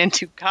 leaning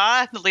into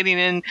God, leaning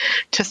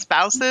into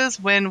spouses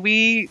when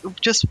we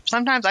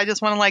sometimes I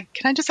just want to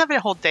can I just have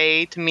a whole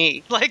day to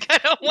me? Like, I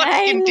don't want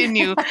to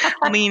continue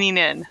leaning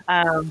in.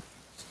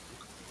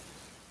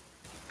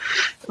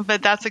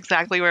 But that's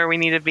exactly where we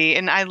need to be.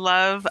 And I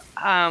love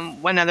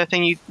one other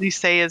thing you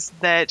say is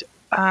that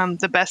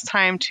the best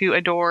time to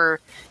adore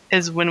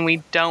is when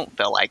we don't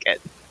feel like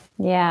it.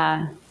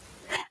 Yeah.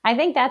 I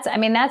think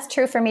that's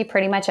true for me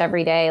pretty much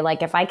every day.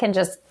 Like if I can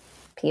just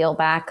peel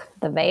back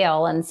the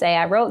veil and say,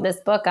 I wrote this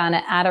book on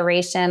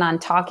adoration, on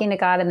talking to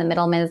God in the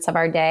middle minutes of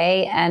our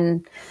day.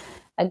 And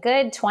a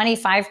good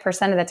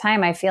 25% of the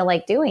time, I feel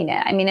like doing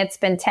it. I mean, it's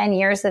been 10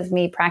 years of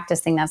me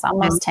practicing this,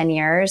 almost 10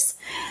 years.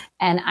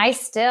 And I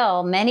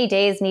still, many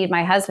days, need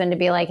my husband to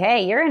be like,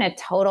 hey, you're in a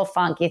total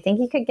funk. You think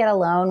you could get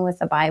alone with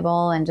the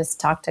Bible and just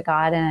talk to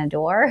God and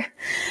adore?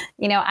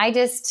 I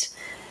just,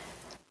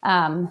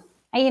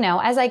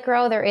 as I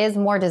grow, there is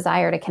more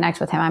desire to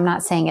connect with him. I'm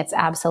not saying it's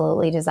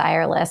absolutely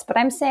desireless, but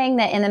I'm saying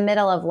that in the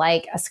middle of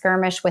like a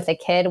skirmish with a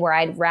kid where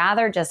I'd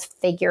rather just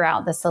figure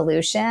out the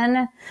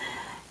solution,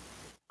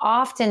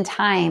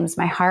 oftentimes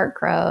my heart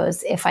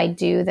grows if I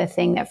do the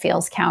thing that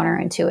feels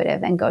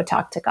counterintuitive and go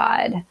talk to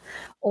God.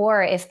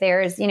 Or if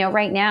there's,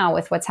 right now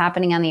with what's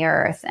happening on the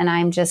earth, and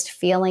I'm just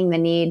feeling the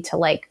need to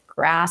like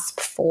grasp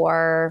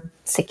for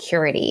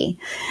security.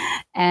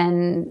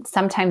 And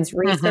sometimes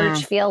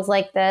research feels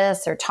like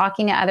this, or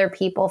talking to other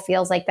people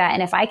feels like that.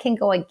 And if I can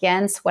go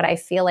against what I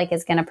feel like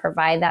is going to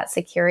provide that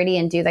security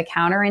and do the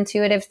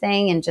counterintuitive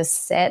thing and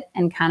just sit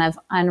and kind of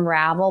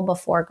unravel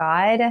before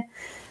God,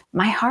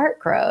 my heart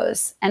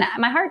grows. And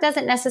my heart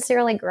doesn't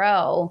necessarily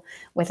grow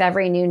with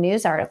every new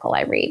news article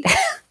I read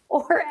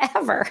or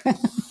ever.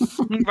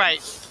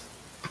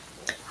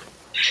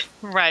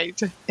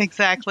 Right.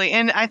 Exactly.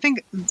 And I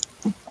think,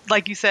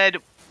 like you said,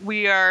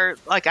 we are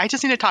like, I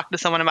just need to talk to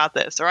someone about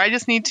this, or I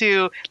just need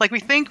to, like, we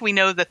think we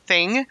know the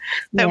thing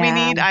that we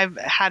need. I've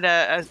had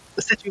a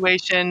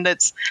situation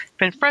that's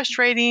been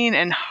frustrating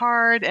and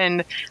hard.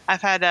 And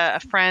I've had a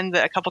friend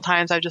that a couple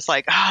times I've just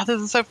like, oh,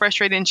 this is so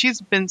frustrating. And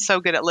she's been so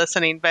good at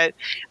listening, but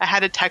I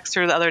had to text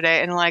her the other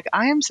day and like,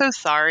 I am so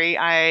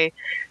sorry.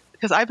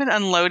 Because I've been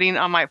unloading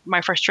on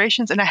my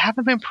frustrations and I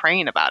haven't been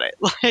praying about it.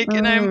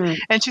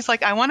 And she's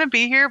like, I want to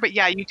be here, but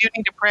yeah, you do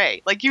need to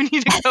pray. Like you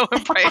need to go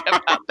and pray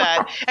about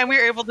that. And we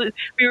were able to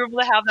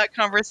have that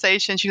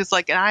conversation. She was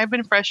like, and I've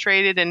been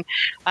frustrated. And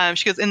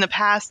she goes, in the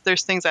past,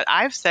 there's things that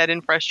I've said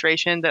in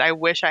frustration that I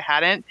wish I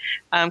hadn't,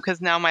 because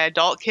now my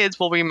adult kids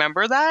will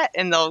remember that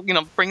and they'll,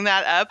 bring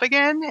that up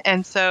again.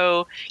 And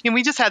so,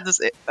 we just had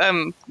this,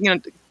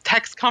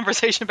 text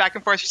conversation back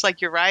and forth. She's like,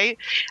 you're right.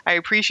 I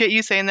appreciate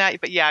you saying that,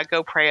 but yeah,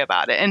 go pray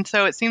about it. And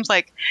so it seems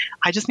like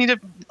I just need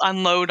to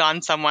unload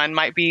on someone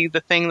might be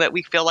the thing that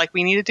we feel like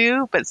we need to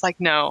do. But it's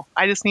like, no,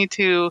 I just need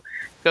to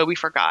go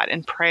before God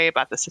and pray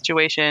about the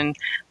situation.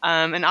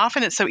 And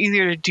often it's so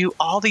easier to do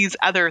all these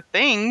other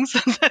things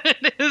than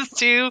it is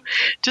to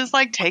just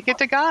like take it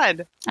to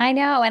God. I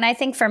know. And I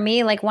think for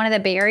me, like one of the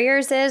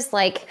barriers is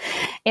like,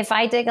 if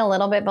I dig a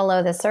little bit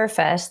below the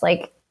surface,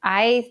 like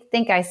I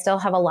think I still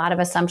have a lot of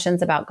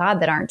assumptions about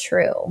God that aren't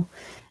true.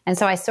 And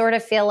so I sort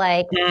of feel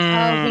like,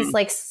 oh, he's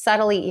like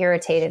subtly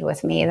irritated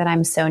with me that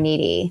I'm so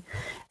needy.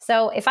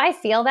 So if I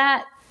feel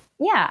that,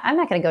 yeah, I'm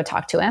not going to go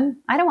talk to him.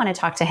 I don't want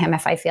to talk to him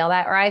if I feel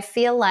that, or I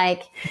feel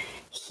like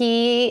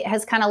he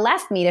has kind of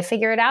left me to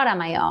figure it out on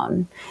my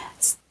own.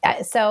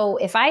 So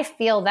if I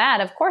feel that,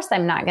 of course,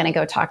 I'm not going to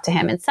go talk to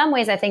him. In some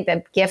ways, I think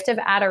the gift of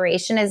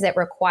adoration is it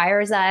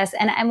requires us.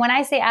 And when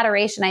I say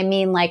adoration, I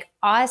mean like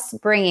us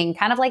bringing,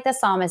 kind of like the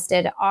psalmist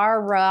did,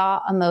 our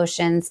raw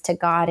emotions to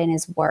God in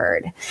his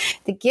word.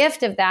 The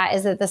gift of that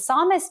is that the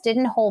psalmist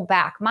didn't hold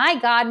back. My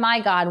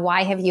God,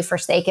 why have you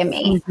forsaken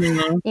me?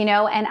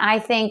 And I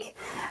think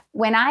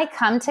when I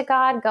come to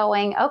God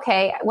going,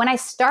 okay, when I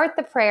start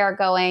the prayer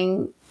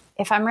going,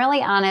 if I'm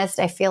really honest,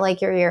 I feel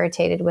like you're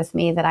irritated with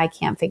me that I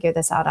can't figure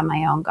this out on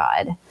my own,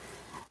 God.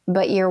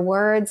 But your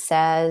word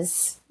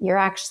says you're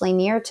actually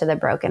near to the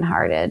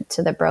brokenhearted,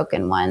 to the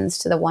broken ones,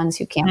 to the ones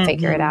who can't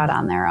figure it out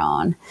on their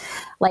own.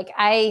 Like,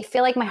 I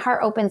feel like my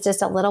heart opens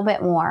just a little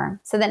bit more.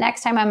 So the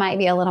next time I might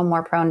be a little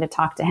more prone to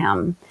talk to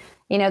him.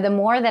 The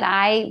more that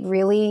I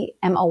really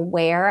am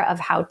aware of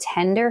how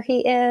tender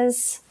he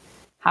is,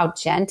 how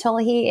gentle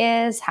he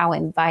is, how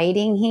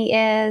inviting he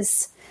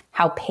is,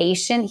 how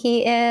patient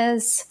he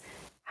is,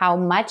 how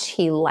much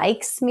he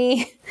likes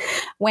me.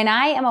 When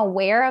I am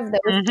aware of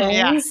those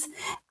things,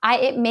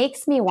 it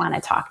makes me want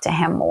to talk to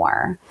him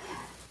more.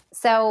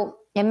 So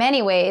in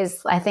many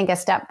ways, I think a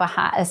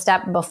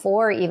step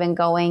before even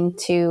going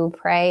to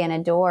pray and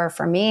adore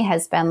for me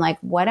has been like,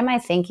 what am I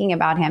thinking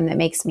about him that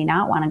makes me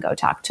not want to go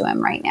talk to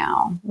him right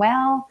now?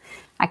 Well,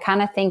 I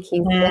kind of think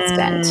he's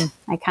distant.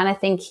 I kind of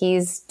think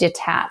he's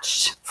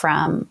detached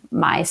from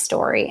my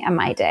story and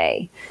my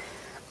day.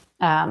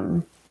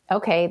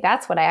 Okay,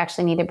 that's what I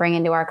actually need to bring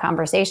into our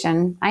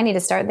conversation. I need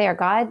to start there.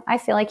 God, I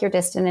feel like you're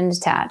distant and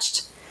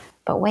detached.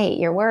 But wait,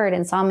 your word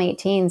in Psalm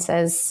 18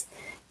 says,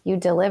 you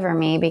deliver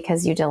me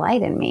because you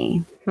delight in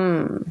me.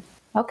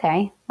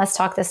 okay, let's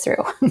talk this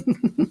through.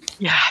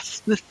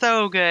 Yes, it's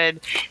so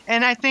good.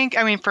 And I think,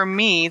 I mean, for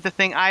me, the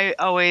thing I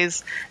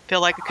always feel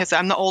like, because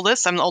I'm the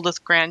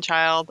oldest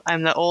grandchild,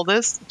 I'm the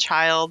oldest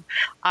child.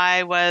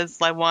 I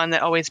was like one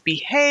that always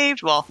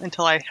behaved, well,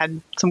 until I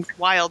had some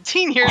wild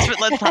teen years,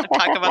 but let's not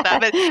talk about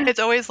that. But it's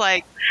always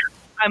like,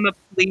 I'm a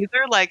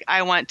pleaser. Like,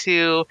 I want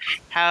to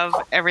have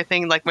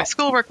everything, like my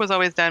schoolwork was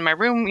always done, my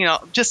room,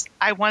 just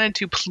I wanted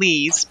to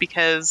please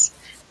because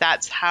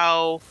that's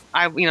how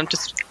I,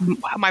 just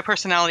my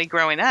personality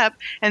growing up.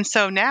 And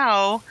so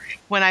now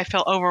when I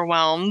feel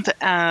overwhelmed,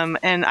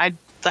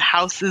 the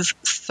house is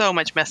so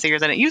much messier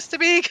than it used to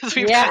be because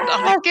we've got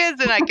all these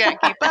kids and I can't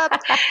keep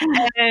up.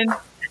 And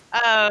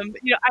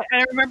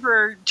I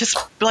remember just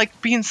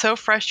like being so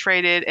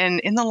frustrated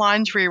and in the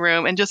laundry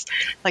room and just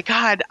like,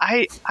 God,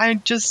 I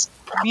just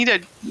need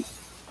to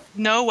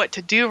know what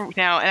to do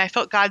now. And I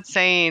felt God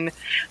saying,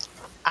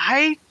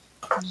 I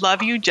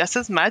love you just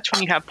as much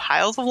when you have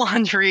piles of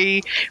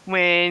laundry,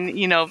 when,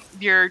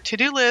 your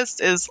to-do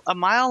list is a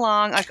mile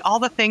long, like all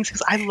the things,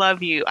 because I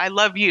love you. I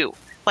love you.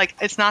 Like,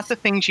 it's not the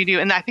things you do.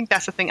 And I think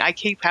that's the thing I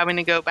keep having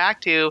to go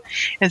back to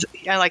is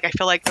I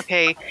feel like,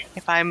 okay,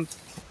 if I'm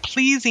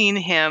pleasing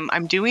him,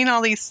 I'm doing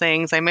all these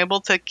things, I'm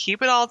able to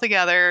keep it all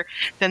together,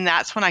 then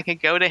that's when I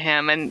could go to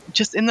him. And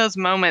just in those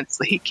moments,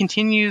 he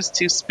continues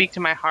to speak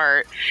to my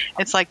heart.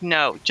 It's like,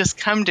 no, just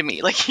come to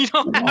me. Like, you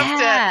don't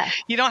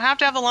have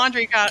to have the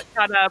laundry cut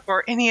up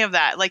or any of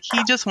that. Like,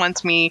 he just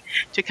wants me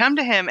to come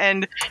to him.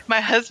 And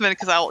my husband,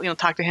 because I'll,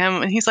 talk to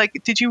him, and he's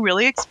like, did you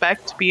really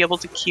expect to be able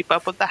to keep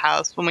up with the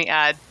house when we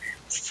add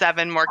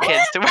 7 more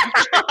kids to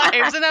our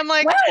lives? And I'm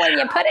like, well, when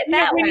you put it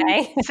that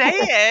way, say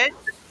it.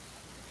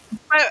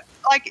 But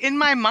like in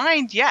my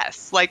mind,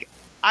 yes, like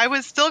I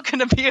was still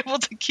going to be able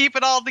to keep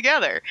it all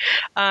together.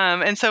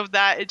 And so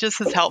that it just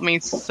has helped me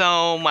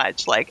so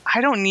much. Like,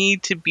 I don't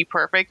need to be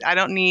perfect. I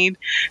don't need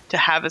to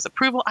have his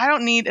approval. I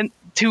don't need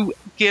to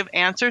give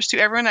answers to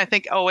everyone. I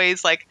think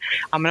always like,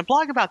 I'm going to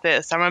blog about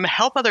this. I'm going to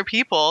help other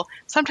people.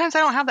 Sometimes I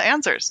don't have the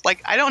answers.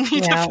 Like, I don't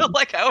need to feel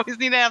like I always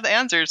need to have the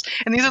answers.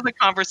 And these are the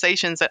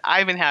conversations that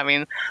I've been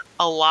having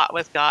a lot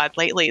with God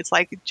lately. It's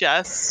like,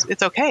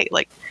 it's okay.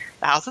 Like,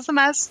 the house is a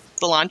mess.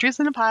 The laundry's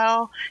in a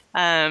pile.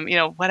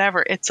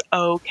 Whatever. It's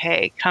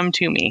okay. Come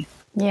to me.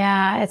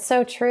 Yeah, it's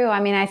so true.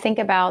 I mean, I think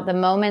about the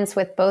moments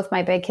with both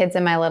my big kids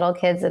and my little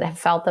kids that have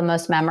felt the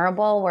most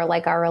memorable, where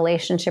like our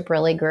relationship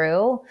really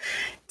grew,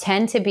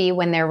 tend to be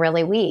when they're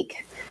really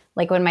weak.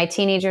 Like when my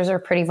teenagers are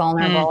pretty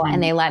vulnerable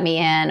and they let me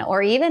in,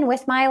 or even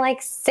with my like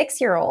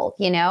 6-year-old,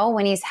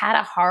 when he's had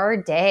a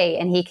hard day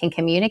and he can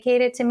communicate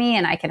it to me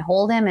and I can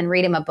hold him and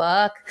read him a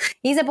book.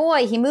 He's a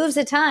boy. He moves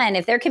a ton.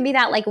 If there can be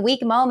that like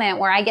weak moment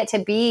where I get to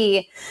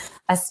be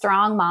a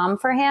strong mom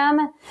for him,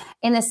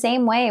 in the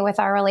same way with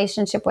our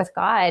relationship with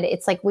God,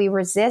 it's like we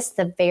resist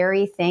the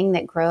very thing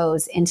that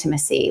grows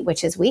intimacy,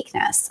 which is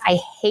weakness. I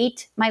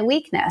hate my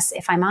weakness,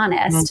 if I'm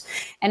honest.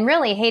 And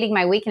really hating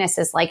my weakness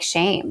is like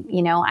shame.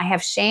 I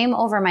have shame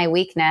over my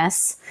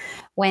weakness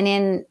when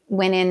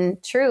in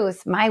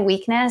truth, my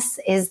weakness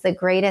is the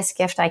greatest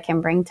gift I can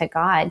bring to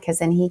God, because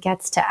then he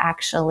gets to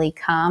actually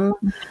come,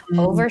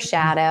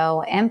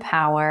 overshadow,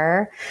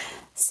 empower,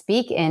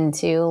 speak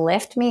into,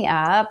 lift me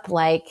up.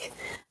 Like,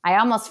 I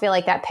almost feel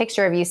like that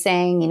picture of you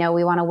saying,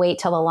 we want to wait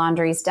till the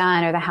laundry's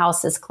done or the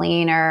house is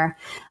clean, or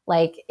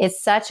like,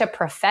 it's such a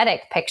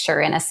prophetic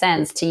picture in a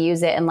sense, to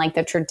use it in like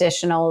the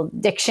traditional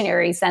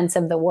dictionary sense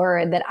of the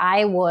word, that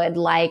I would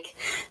like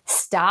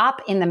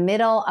stop in the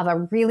middle of a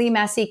really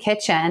messy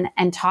kitchen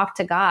and talk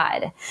to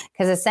God.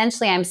 Because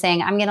essentially I'm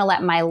saying, I'm going to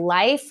let my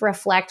life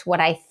reflect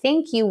what I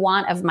think you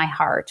want of my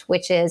heart,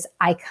 which is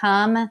I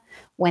come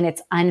when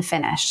it's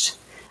unfinished.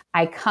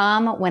 I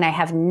come when I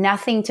have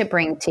nothing to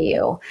bring to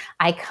you.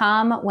 I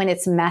come when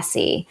it's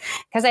messy.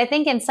 Because I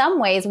think in some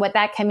ways what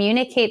that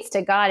communicates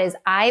to God is,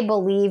 I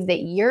believe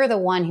that you're the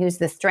one who's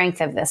the strength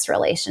of this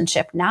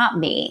relationship, not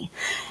me.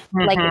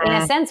 Like, in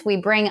a sense, we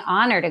bring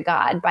honor to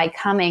God by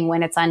coming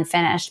when it's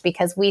unfinished,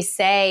 because we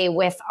say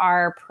with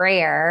our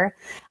prayer,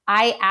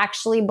 I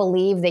actually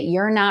believe that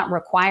you're not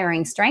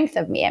requiring strength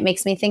of me. It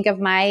makes me think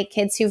of my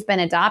kids who've been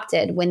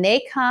adopted. When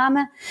they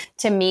come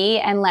to me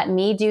and let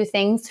me do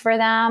things for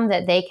them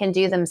that they can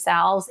do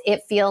themselves,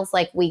 it feels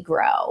like we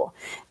grow,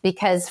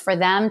 because for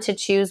them to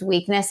choose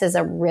weakness is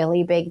a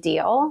really big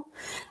deal.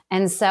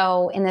 And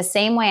so in the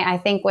same way, I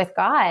think with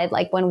God,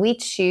 like when we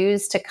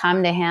choose to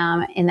come to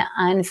him in the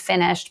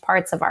unfinished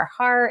parts of our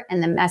heart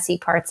and the messy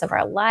parts of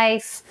our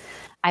life,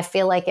 I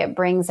feel like it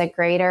brings a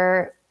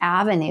greater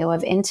avenue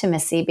of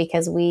intimacy,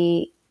 because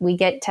we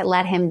get to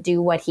let him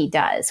do what he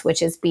does,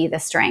 which is be the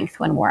strength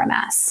when we're a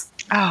mess.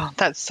 Oh,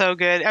 that's so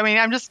good. I mean,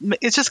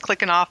 it's just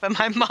clicking off in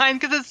my mind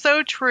because it's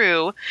so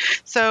true.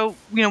 So,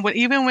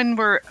 even when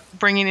we're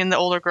bringing in the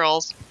older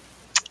girls,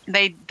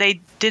 they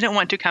didn't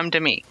want to come to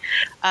me.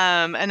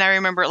 And I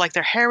remember like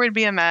their hair would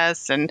be a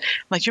mess, and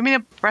I'm like, you mean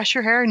to brush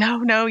your hair?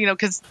 No,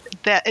 because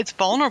that it's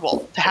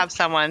vulnerable to have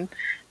someone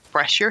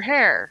brush your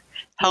hair,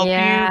 help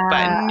you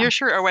button your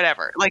shirt or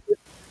whatever. Like,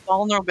 it's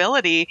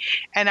vulnerability.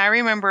 And I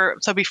remember,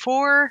 so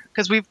before,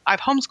 because I've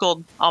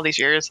homeschooled all these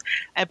years,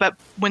 but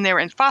when they were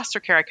in foster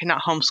care, I could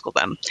not homeschool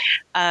them.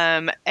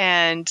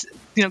 And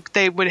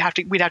we'd have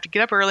to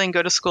get up early and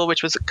go to school,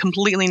 which was a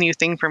completely new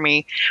thing for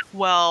me.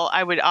 Well,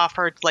 I would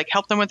offer to like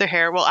help them with their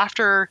hair. Well,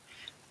 after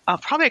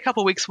probably a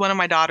couple of weeks, one of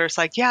my daughters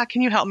like, yeah,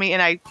 can you help me?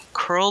 And I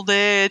curled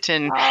it,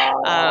 and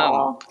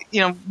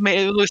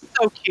it was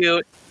so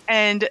cute.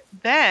 And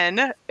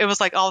then it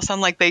was like all of a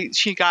sudden, like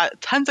she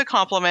got tons of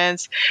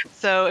compliments.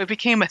 So it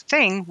became a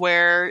thing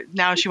where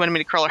now she wanted me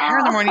to curl her hair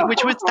in the morning,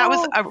 that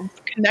was a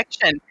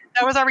connection.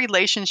 That was our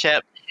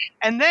relationship.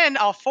 And then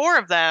all four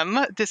of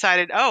them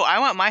decided, oh, I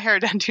want my hair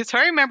done too. So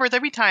I remember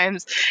there'd be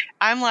times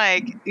I'm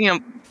like,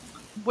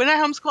 when I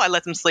homeschool, I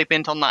let them sleep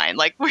until 9.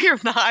 Like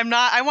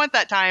I want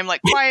that time,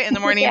 like quiet in the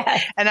morning.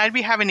 Yes. And I'd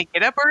be having to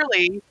get up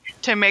early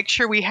to make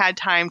sure we had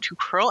time to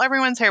curl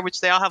everyone's hair, which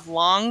they all have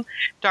long,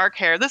 dark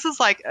hair. This is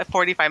like a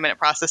 45-minute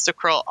process to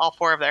curl all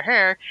four of their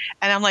hair.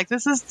 And I'm like,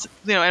 this is,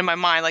 in my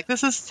mind, like,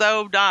 this is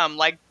so dumb.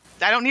 Like,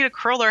 I don't need to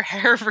curl their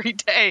hair every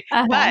day.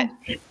 But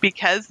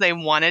because they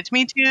wanted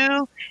me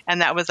to,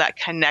 and that was that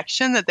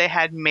connection that they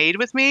had made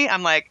with me,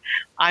 I'm like,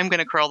 I'm going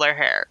to curl their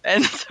hair.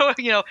 And so,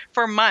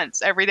 for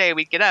months, every day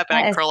we get up and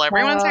I curl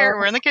everyone's hair.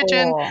 We're in the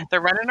kitchen. Cool.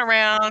 They're running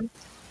around.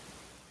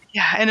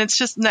 Yeah. And it's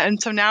just,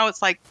 and so now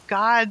it's like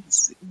God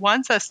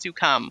wants us to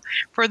come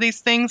for these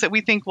things that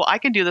we think, well, I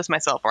can do this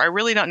myself, or I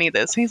really don't need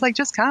this. And he's like,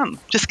 just come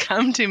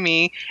to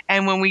me.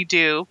 And when we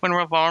do, when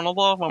we're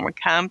vulnerable, when we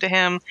come to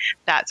him,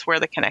 that's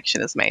where the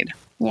connection is made.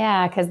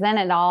 Yeah, because then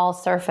it all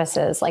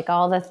surfaces, like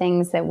all the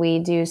things that we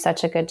do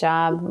such a good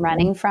job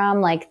running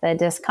from, like the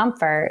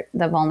discomfort,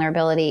 the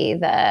vulnerability,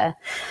 the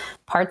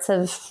parts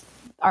of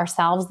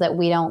ourselves that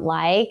we don't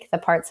like, the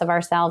parts of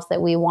ourselves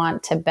that we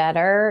want to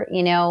better.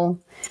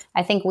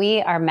 I think we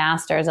are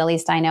masters, at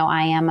least I know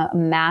I am a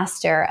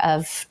master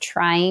of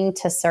trying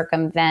to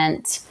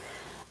circumvent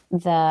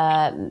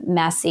the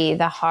messy,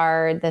 the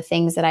hard, the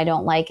things that I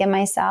don't like in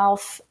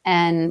myself.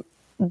 And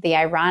the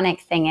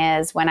ironic thing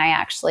is when I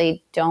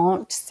actually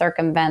don't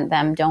circumvent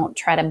them, don't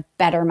try to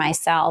better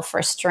myself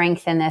or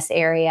strengthen this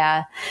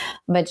area,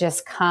 but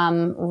just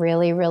come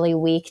really, really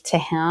weak to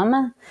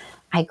him,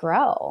 I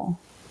grow.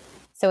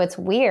 So it's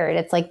weird.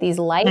 It's like these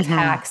life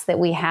hacks that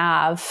we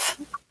have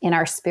in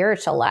our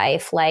spiritual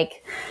life.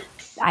 Like,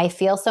 I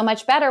feel so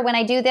much better when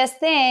I do this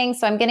thing,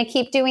 so I'm going to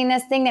keep doing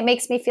this thing that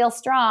makes me feel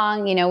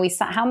strong.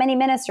 How many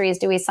ministries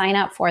do we sign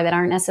up for that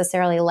aren't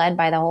necessarily led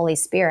by the Holy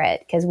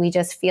Spirit? Because we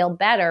just feel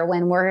better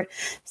when we're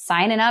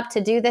signing up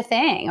to do the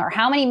thing. Or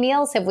how many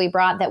meals have we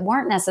brought that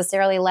weren't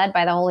necessarily led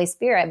by the Holy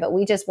Spirit, but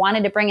we just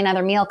wanted to bring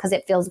another meal because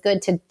it feels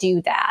good to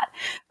do that,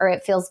 or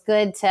it feels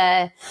good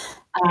to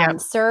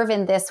serve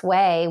in this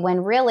way,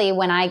 when really,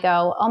 when I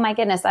go, oh my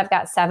goodness, I've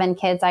got 7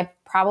 kids,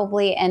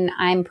 and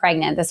I'm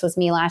pregnant. This was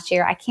me last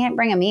year. I can't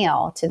bring a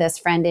meal to this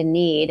friend in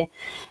need.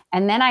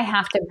 And then I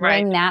have to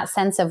bring that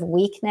sense of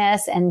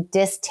weakness and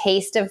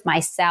distaste of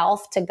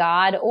myself to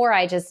God, or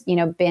I just,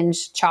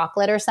 binge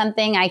chocolate or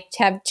something. I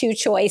have 2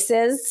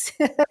 choices,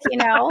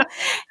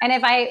 And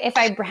if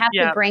I have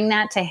to bring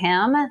that to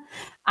him,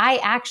 I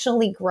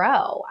actually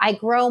grow. I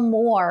grow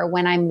more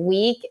when I'm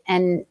weak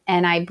and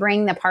I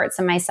bring the parts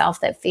of myself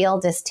that feel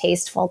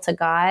distasteful to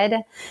God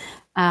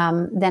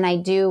than I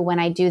do when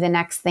I do the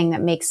next thing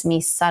that makes me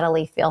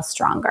subtly feel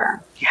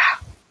stronger. Yeah.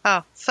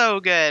 Oh,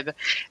 so good.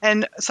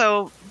 And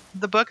so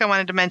the book I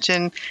wanted to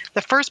mention,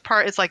 the first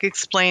part is like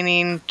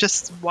explaining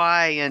just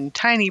why and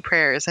tiny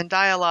prayers and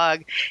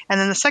dialogue.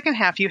 And then the second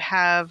half, you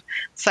have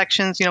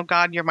sections,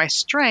 God, you're my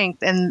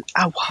strength. And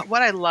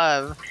what I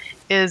love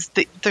is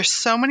there's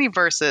so many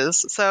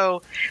verses.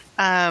 So,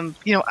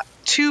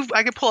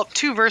 I could pull up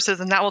 2 verses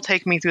and that will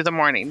take me through the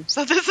morning.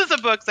 So this is a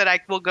book that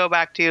I will go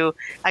back to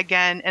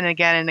again and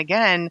again and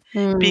again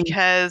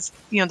because,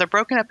 they're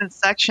broken up in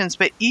sections,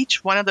 but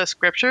each one of those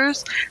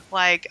scriptures,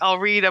 like I'll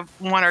read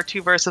 1 or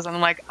 2 verses and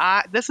I'm like,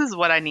 this is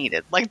what I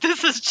needed. Like,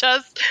 this is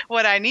just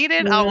what I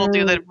needed. I will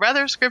do the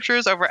other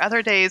scriptures over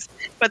other days,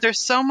 but there's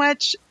so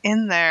much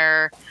in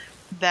there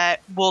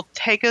that will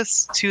take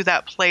us to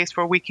that place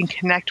where we can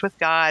connect with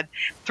God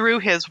through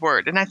his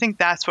word. And I think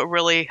that's what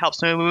really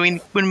helps me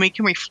when we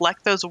can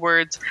reflect those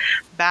words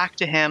back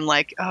to him,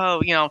 like,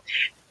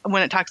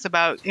 when it talks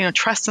about,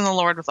 trust in the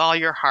Lord with all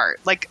your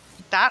heart, like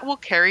that will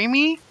carry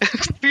me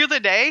through the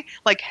day.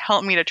 Like,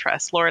 help me to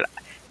trust, Lord.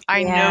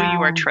 I know you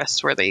are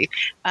trustworthy.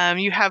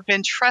 You have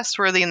been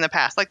trustworthy in the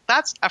past. Like,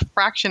 that's a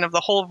fraction of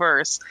the whole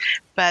verse,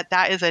 but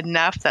that is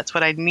enough. That's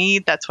what I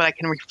need. That's what I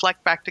can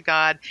reflect back to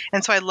God.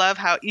 And so I love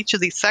how each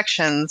of these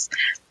sections,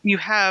 you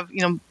have,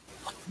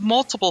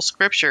 multiple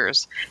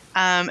scriptures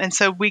And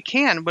so we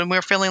can, when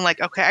we're feeling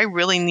like, okay, I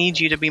really need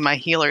you to be my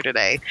healer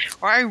today,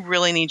 or I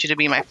really need you to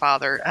be my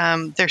father.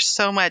 There's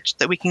so much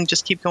that we can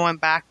just keep going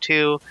back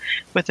to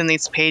within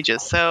these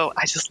pages. So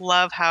I just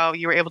love how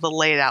you were able to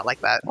lay it out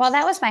like that. Well,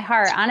 that was my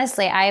heart.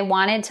 Honestly, I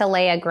wanted to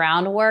lay a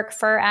groundwork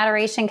for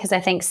adoration because I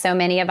think so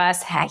many of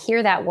us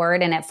hear that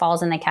word and it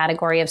falls in the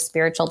category of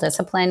spiritual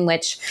discipline,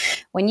 which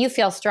when you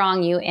feel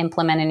strong, you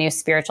implement a new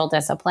spiritual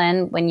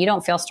discipline. When you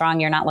don't feel strong,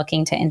 you're not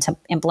looking to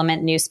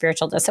implement new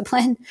spiritual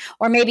discipline.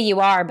 Or maybe you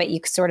are, but you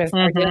sort of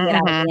are doing it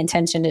out of the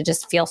intention to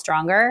just feel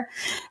stronger.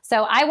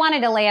 So I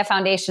wanted to lay a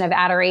foundation of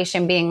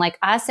adoration being like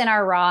us in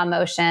our raw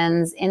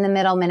emotions in the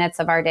middle minutes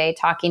of our day,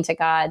 talking to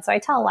God. So I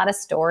tell a lot of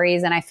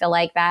stories and I feel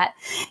like that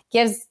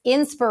gives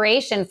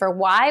inspiration for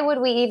why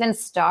would we even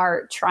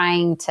start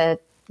trying to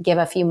give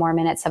a few more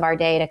minutes of our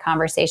day to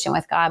conversation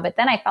with God. But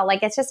then I felt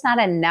like it's just not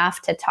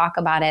enough to talk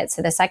about it.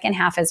 So the second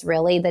half is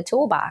really the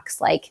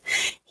toolbox. Like,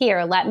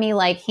 here, let me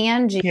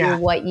hand you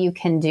what you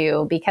can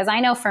do. Because I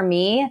know for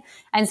me,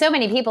 and so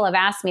many people have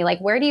asked me, like,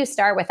 where do you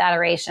start with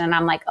adoration? And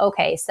I'm like,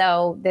 okay,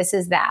 so this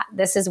is that.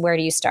 This is where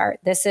do you start?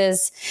 This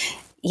is,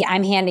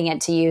 I'm handing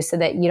it to you so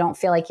that you don't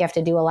feel like you have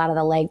to do a lot of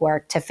the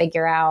legwork to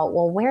figure out,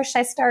 well, where should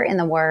I start in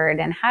the word?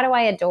 And how do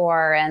I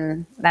adore?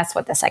 And that's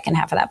what the second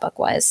half of that book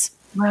was.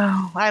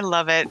 Wow, I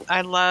love it.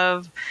 I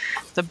love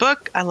the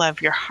book. I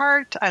love your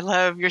heart. I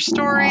love your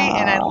story.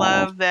 And I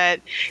love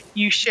that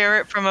you share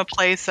it from a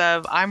place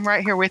of, I'm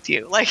right here with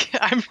you. Like,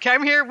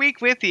 I'm here week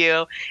with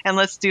you, and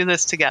let's do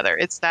this together.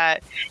 It's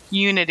that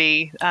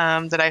unity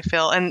that I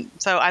feel. And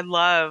so I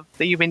love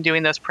that you've been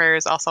doing those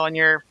prayers also on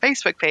your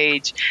Facebook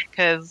page.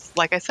 Because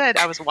like I said,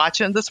 I was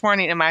watching it this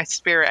morning in my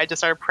spirit. I just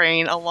started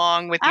praying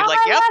along with you. I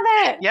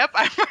love it. Yep,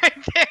 I'm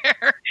right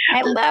there.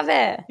 I love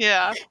it.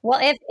 Yeah. Well,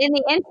 if in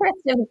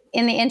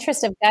the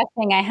interest of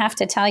gushing, I have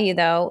to tell you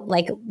though,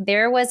 like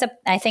there was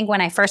I think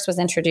when I first was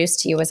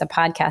introduced to you was a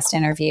podcast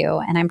interview,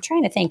 and I'm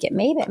trying to think it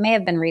may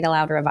have been Read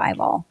Aloud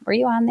Revival. Were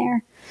you on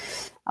there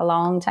a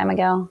long time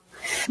ago?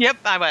 Yep,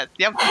 I was.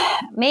 Yep.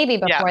 Maybe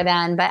before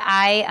then, but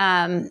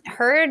I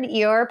heard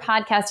your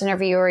podcast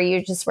interview where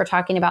you just were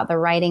talking about the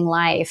writing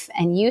life,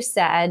 and you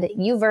said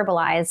you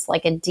verbalized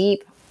like a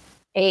deep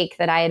ache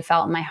that I had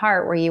felt in my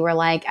heart where you were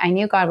like, I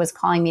knew God was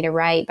calling me to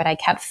write, but I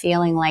kept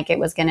feeling like it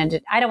was going to,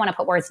 I don't want to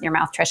put words in your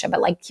mouth, Trisha, but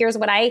like, here's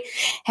what I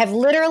have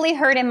literally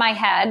heard in my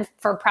head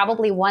for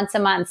probably once a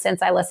month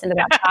since I listened to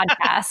that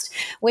podcast,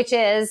 which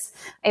is,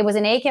 it was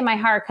an ache in my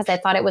heart because I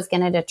thought it was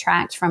going to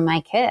detract from my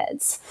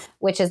kids,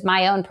 which is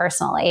my own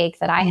personal ache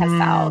that I have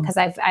felt because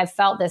I've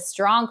felt this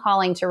strong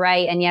calling to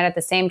write. And yet at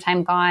the same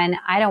time gone,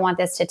 I don't want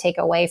this to take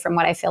away from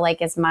what I feel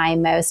like is my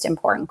most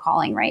important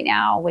calling right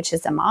now, which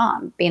is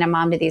being a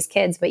mom to these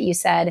kids. But you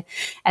said,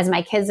 as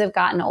my kids have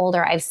gotten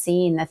older, I've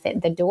seen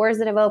the doors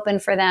that have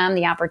opened for them,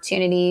 the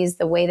opportunities,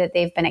 the way that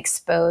they've been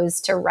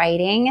exposed to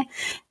writing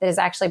that has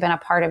actually been a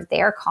part of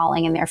their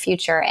calling in their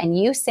future. And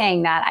you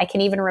saying that, I can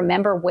even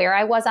remember where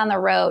I was on the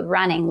road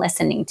running,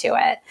 listening to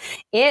it.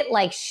 It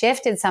like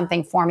shifted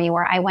something for me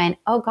where I went,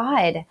 oh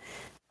God,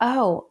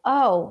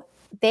 oh,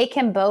 they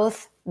can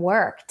both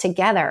work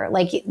together.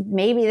 Like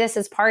maybe this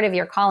is part of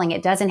your calling.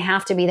 It doesn't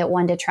have to be that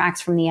one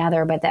detracts from the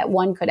other, but that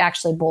one could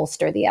actually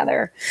bolster the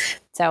other.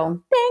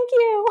 So thank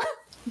you.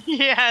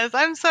 Yes,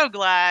 I'm so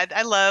glad.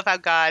 I love how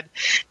God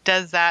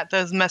does that,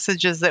 those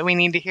messages that we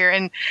need to hear.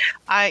 And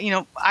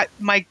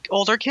my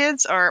older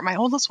kids my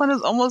oldest one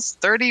is almost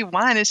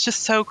 31. It's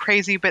just so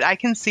crazy. But I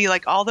can see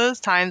like all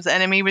those times the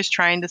enemy was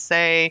trying to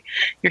say,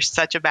 you're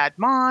such a bad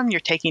mom. You're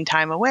taking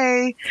time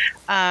away.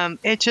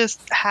 It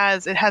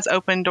has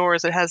opened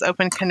doors. It has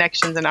opened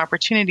connections and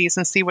opportunities,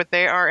 and see what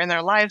they are in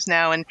their lives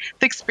now and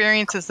the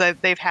experiences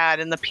that they've had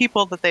and the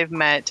people that they've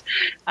met.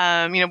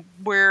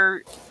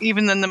 We're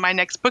even in my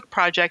next book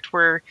project,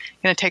 we're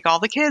going to take all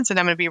the kids and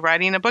I'm going to be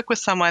writing a book with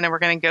someone, and we're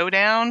going to go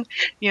down,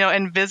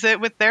 and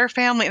visit with their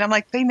family. And I'm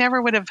like, they never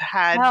would have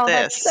had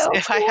this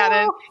if cool. I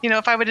hadn't,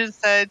 if I would have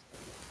said,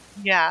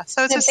 yeah.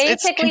 So it's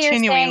it's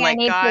continuing. You're saying like I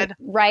need God to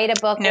write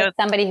a book with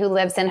somebody who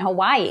lives in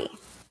Hawaii.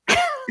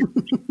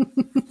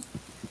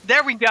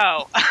 There we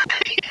go.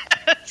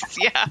 Yes,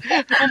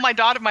 yeah. Well, my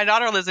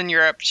daughter lives in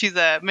Europe. She's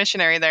a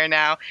missionary there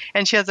now,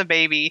 and she has a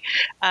baby.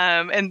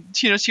 And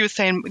she was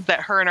saying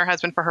that her and her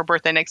husband for her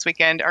birthday next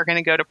weekend are going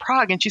to go to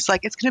Prague, and she's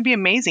like, it's going to be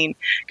amazing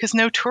because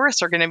no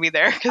tourists are going to be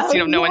there because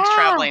no one's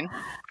traveling.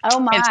 Oh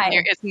my!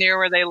 It's near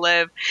where they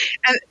live,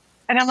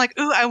 and I'm like,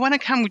 ooh, I want to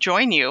come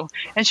join you.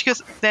 And she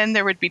goes, then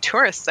there would be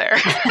tourists there.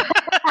 So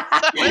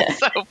it's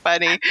so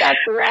funny. That's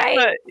right.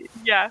 But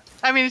yeah,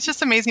 I mean, it's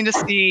just amazing to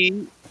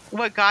see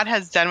what God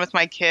has done with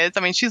my kids.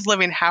 I mean, she's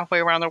living halfway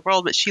around the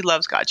world, but she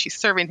loves God. She's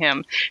serving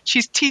him.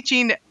 She's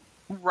teaching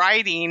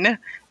writing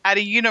at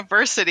a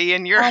university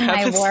in Europe. Oh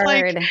my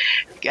word.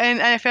 And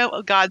I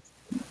felt God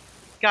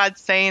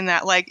saying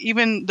that, like,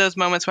 even those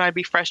moments when I'd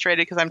be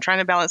frustrated because I'm trying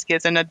to balance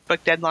kids and a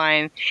book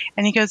deadline.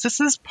 And he goes, this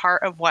is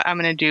part of what I'm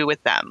going to do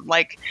with them.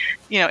 Like,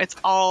 it's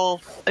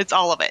all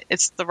of it.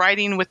 It's the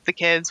writing with the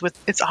kids,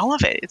 it's all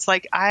of it. It's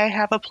like, I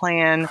have a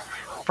plan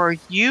for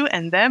you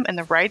and them and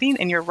the writing,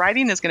 and your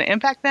writing is going to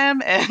impact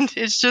them. And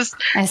it's just,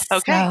 That's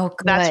okay, so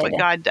good. that's what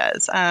God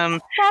does.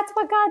 That's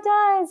what God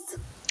does.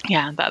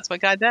 Yeah, that's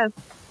what God does.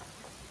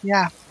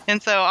 Yeah.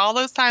 And so all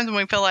those times when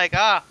we feel like,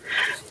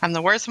 I'm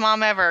the worst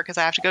mom ever because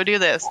I have to go do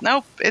this.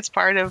 Nope. It's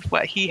part of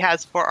what he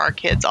has for our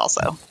kids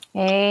also.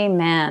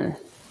 Amen.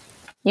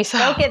 You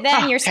spoke it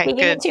then. You're speaking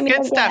it to me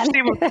good again. Stuff.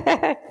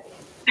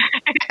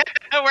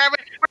 We're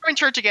having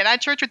church again. I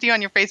had church with you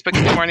on your Facebook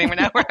this morning.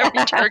 We're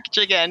having church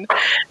again.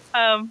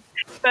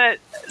 But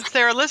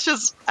Sara, let's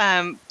just,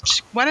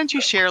 why don't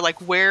you share like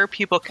where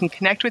people can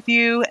connect with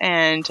you?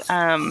 And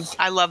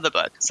I love the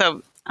book.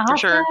 So for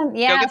sure,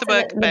 yeah. Go get the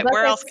book. But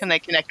where else can they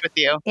connect with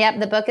you? Yep.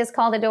 The book is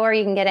called The Door.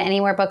 You can get it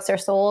anywhere books are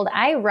sold.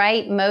 I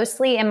write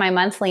mostly in my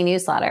monthly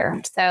newsletter.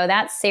 So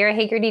that's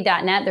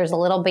sarahagerty.net. There's a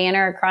little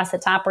banner across the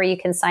top where you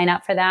can sign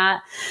up for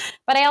that.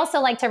 But I also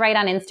like to write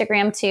on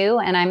Instagram too.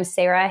 And I'm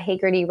Sara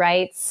Hagerty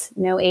Writes,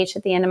 no H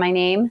at the end of my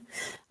name,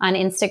 on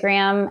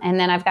Instagram. And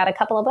then I've got a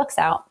couple of books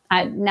out.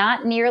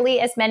 Not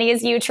nearly as many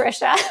as you,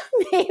 Trisha,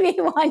 maybe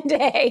one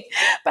day.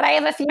 But I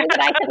have a few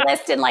that I could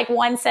list in like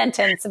one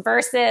sentence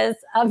versus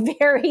a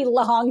very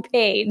long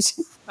page.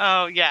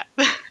 Oh, yeah.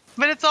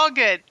 But it's all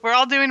good. We're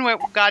all doing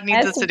what God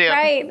needs us to do.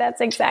 Right. That's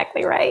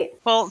exactly right.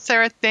 Well,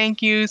 Sara,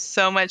 thank you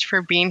so much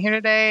for being here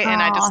today.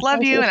 And I just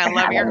love you and I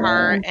love your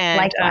heart. And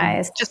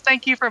likewise. Just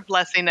thank you for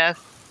blessing us.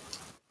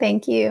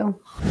 Thank you.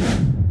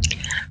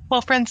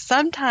 Well, friends,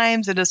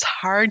 sometimes it is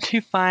hard to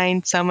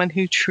find someone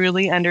who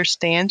truly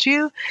understands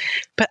you,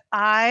 but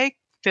I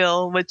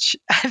feel, which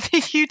I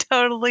think you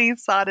totally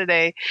saw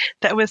today,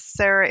 that with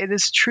Sara, it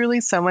is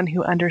truly someone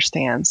who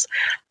understands.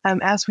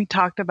 As we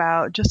talked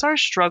about just our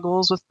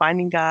struggles with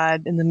finding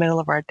God in the middle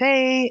of our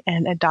day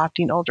and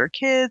adopting older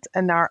kids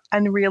and our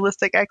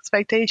unrealistic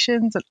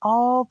expectations and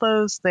all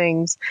those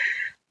things,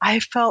 I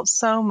felt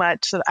so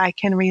much that I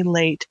can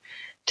relate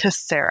to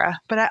Sara.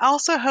 But I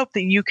also hope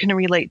that you can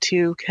relate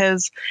too,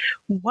 because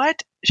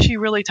what she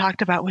really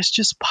talked about was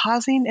just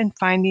pausing and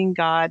finding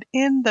God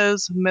in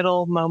those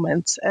middle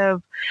moments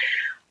of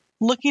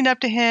looking up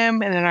to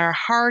him and in our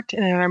heart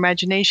and in our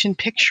imagination,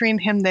 picturing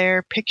him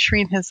there,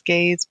 picturing his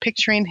gaze,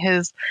 picturing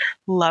his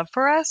love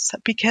for us.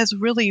 Because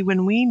really,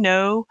 when we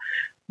know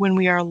when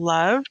we are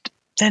loved,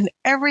 then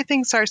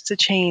everything starts to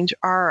change.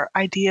 Our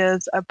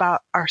ideas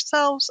about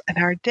ourselves and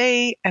our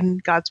day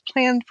and God's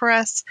plan for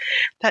us,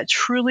 that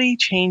truly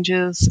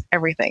changes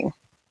everything.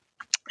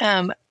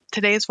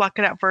 Today's Walk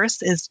It Out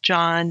verse is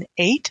John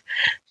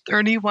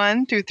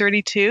 8:31 through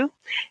 32.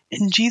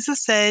 And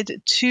Jesus said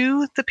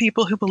to the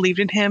people who believed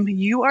in him,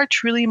 "You are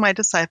truly my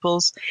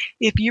disciples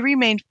if you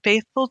remain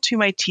faithful to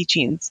my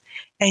teachings,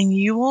 and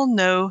you will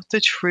know the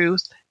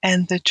truth,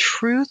 and the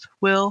truth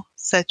will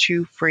set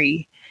you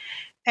free."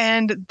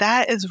 And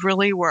that is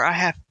really where I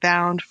have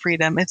found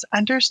freedom. It's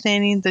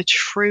understanding the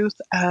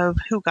truth of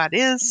who God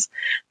is,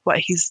 what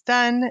he's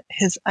done,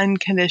 his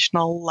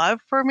unconditional love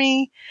for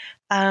me.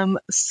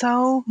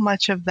 So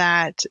much of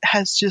that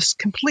has just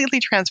completely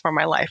transformed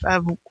my life,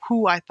 of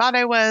who I thought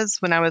I was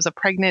when I was a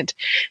pregnant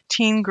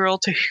teen girl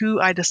to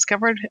who I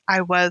discovered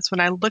I was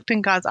when I looked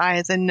in God's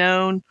eyes and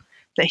known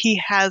that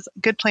he has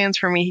good plans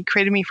for me. He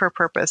created me for a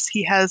purpose.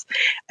 He has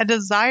a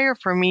desire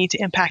for me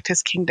to impact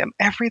his kingdom.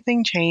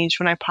 Everything changed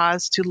when I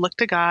paused to look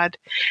to God,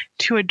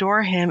 to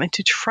adore him, and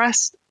to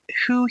trust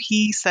who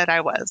he said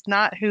I was,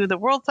 not who the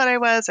world said I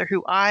was or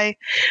who I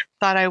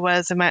thought I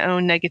was in my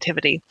own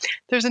negativity.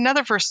 There's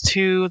another verse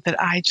too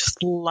that I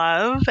just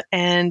love,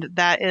 and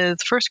that is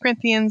 1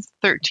 Corinthians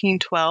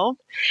 13:12.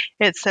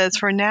 It says,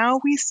 "For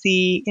now we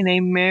see in a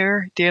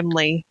mirror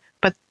dimly,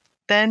 but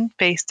then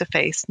face to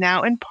face,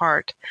 now in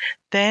part,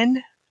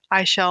 then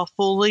I shall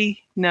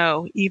fully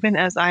know, even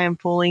as I am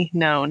fully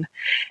known."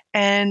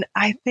 And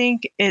I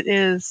think it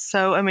is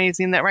so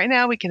amazing that right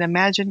now we can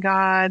imagine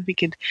God, we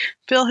could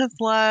feel his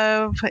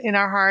love in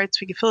our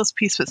hearts, we can feel his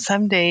peace, but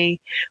someday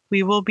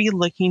we will be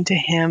looking to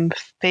him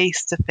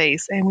face to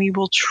face and we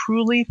will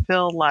truly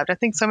feel loved. I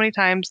think so many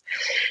times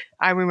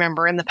I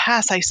remember in the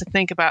past, I used to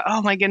think about,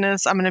 oh my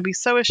goodness, I'm going to be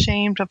so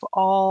ashamed of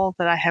all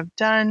that I have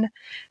done.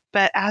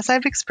 But as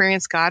I've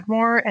experienced God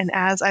more and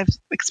as I've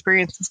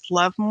experienced his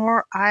love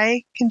more,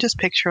 I can just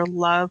picture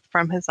love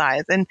from his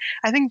eyes. And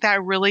I think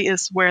that really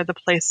is where the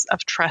place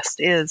of trust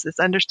is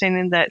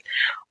understanding that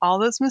all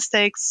those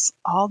mistakes,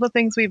 all the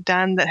things we've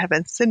done that have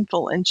been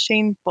sinful and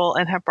shameful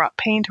and have brought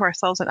pain to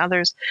ourselves and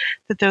others,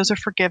 that those are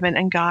forgiven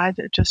and God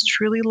just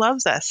truly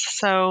loves us.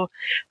 So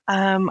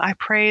I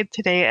prayed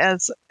today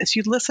as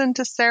you listened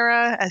to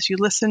Sara, as you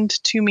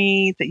listened to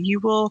me, that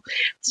you will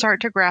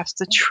start to grasp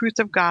the truth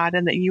of God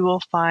and that you will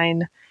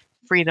find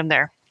freedom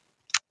there.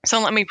 So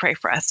let me pray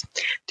for us.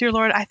 Dear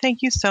Lord, I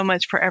thank you so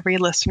much for every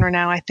listener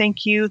now. I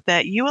thank you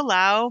that you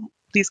allow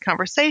these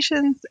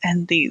conversations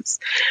and these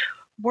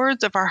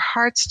words of our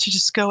hearts to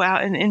just go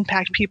out and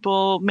impact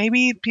people,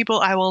 maybe people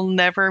I will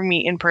never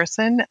meet in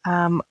person,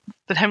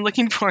 that I'm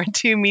looking forward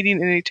to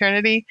meeting in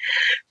eternity.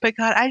 But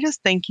God, I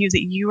just thank you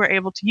that you are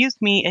able to use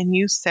me and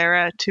use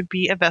Sara to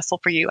be a vessel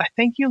for you. I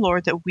thank you,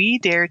 Lord, that we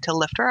dare to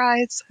lift our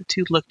eyes,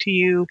 to look to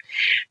you,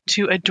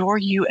 to adore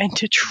you, and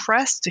to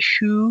trust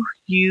who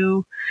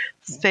you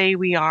say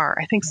we are.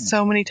 I think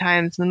so many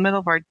times in the middle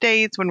of our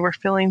days when we're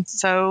feeling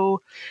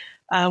so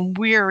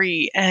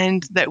weary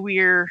and that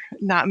we're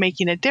not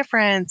making a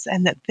difference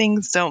and that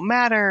things don't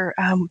matter,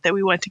 that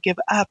we want to give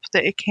up,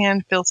 that it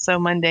can feel so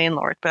mundane,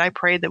 Lord. But I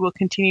pray that we'll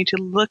continue to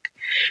look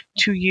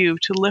to you,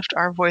 to lift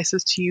our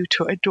voices to you,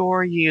 to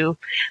adore you.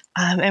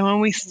 And when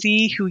we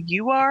see who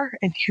you are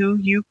and who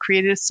you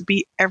created us to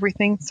be,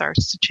 everything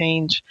starts to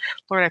change.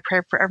 Lord, I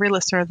pray for every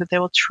listener that they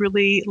will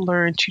truly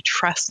learn to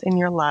trust in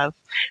your love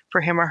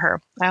for him or her.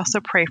 I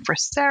also pray for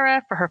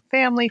Sara, for her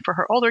family, for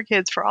her older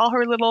kids, for all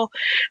her little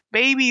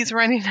babies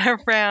running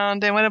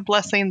around, and what a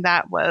blessing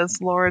that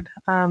was, Lord,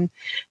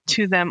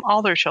 to them,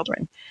 all their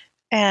children.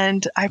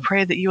 And I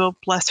pray that you will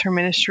bless her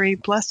ministry,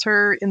 bless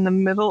her in the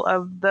middle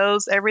of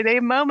those everyday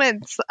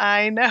moments.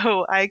 I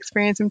know I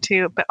experience them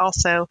too, but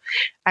also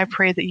I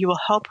pray that you will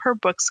help her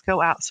books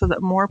go out so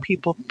that more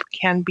people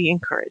can be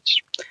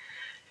encouraged.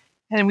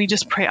 And we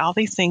just pray all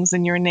these things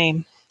in your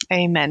name.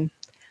 Amen.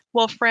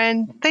 Well,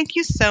 friend, thank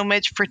you so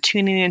much for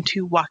tuning in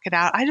to Walk It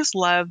Out. I just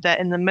love that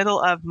in the middle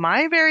of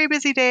my very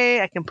busy day,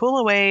 I can pull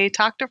away,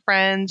 talk to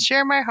friends,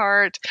 share my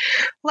heart,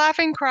 laugh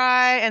and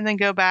cry, and then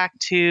go back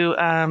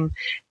to,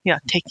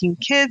 taking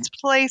kids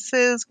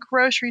places,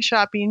 grocery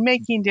shopping,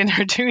 making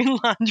dinner, doing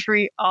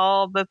laundry,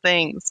 all the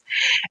things.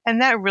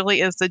 And that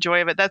really is the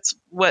joy of it. That's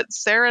what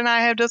Sara and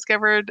I have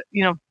discovered,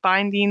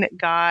 finding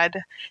God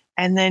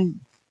and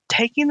then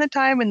taking the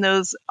time in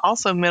those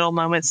also middle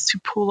moments to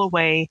pull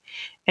away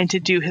and to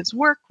do his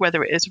work,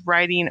 whether it is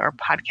writing or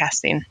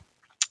podcasting.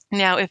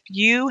 Now, if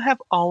you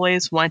have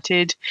always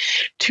wanted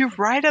to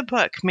write a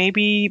book,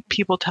 maybe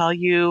people tell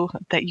you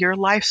that your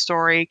life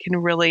story can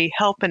really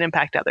help and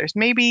impact others.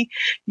 Maybe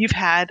you've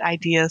had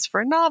ideas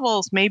for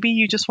novels. Maybe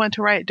you just want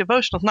to write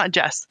devotionals, not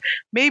just.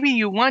 Maybe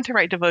you want to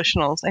write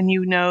devotionals and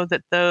you know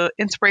that the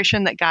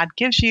inspiration that God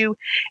gives you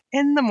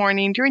in the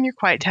morning during your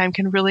quiet time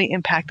can really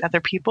impact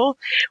other people.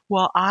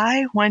 Well,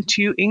 I want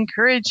to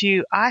encourage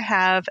you. I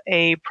have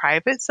a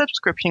private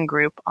subscription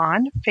group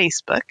on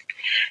Facebook,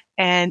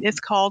 and it's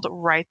called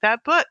Write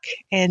That Book.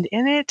 And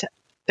in it,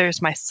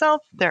 there's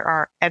myself, there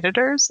are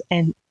editors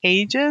and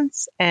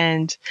agents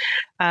and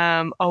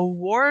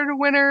award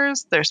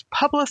winners, there's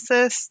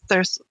publicists,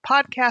 there's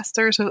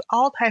podcasters, there's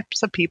all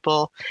types of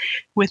people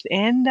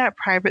within that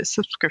private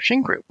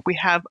subscription group. We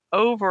have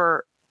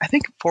over, I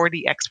think,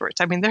 40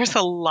 experts. I mean, there's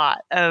a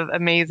lot of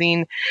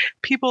amazing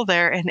people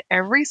there. And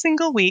every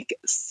single week,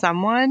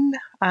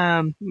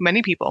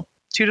 many people,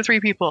 2 to 3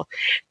 people,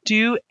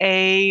 do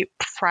a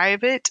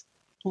private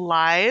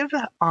live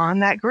on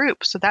that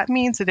group. So that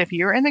means that if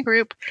you're in the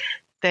group,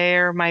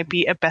 there might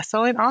be a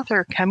best-selling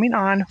author coming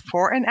on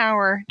for an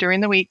hour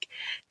during the week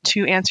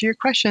to answer your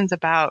questions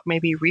about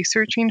maybe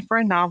researching for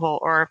a novel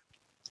or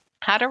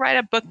how to write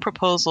a book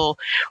proposal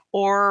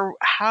or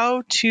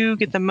how to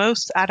get the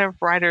most out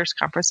of writers'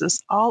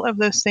 conferences. All of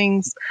those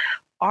things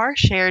are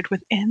shared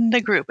within the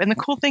group. And the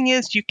cool thing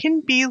is you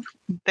can be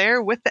there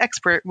with the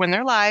expert when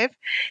they're live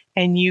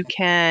and you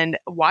can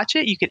watch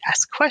it. You can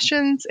ask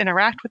questions,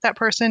 interact with that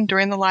person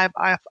during the live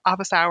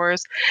office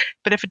hours.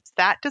 But if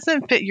that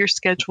doesn't fit your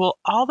schedule,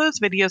 all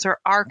those videos are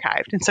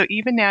archived. And so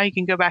even now you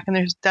can go back and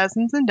there's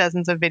dozens and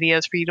dozens of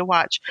videos for you to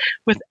watch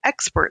with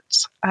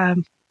experts.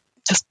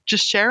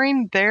 Just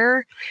sharing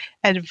their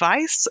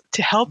advice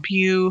to help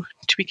you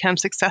to become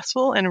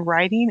successful in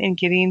writing and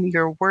getting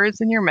your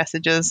words and your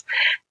messages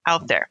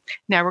out there.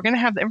 Now, we're going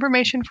to have the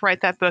information for Write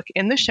That Book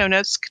in the show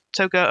notes.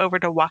 So go over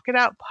to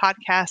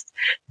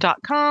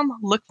walkitoutpodcast.com,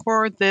 look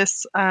for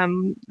this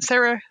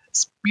Sara's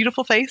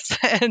beautiful face.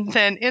 And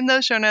then in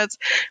those show notes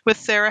with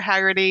Sara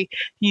Hagerty,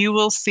 you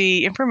will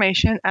see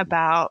information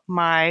about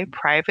my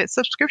private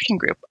subscription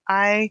group.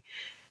 I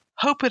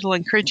hope it'll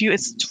encourage you.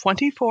 It's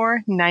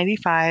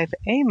 $24.95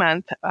 a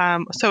month.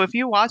 So if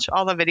you watch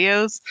all the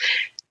videos,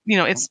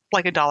 it's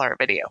like $1 a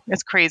video.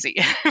 It's crazy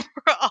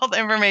for all the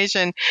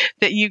information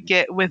that you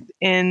get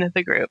within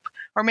the group,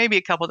 or maybe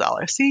a couple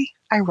dollars. See,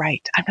 I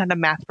write. I'm not a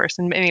math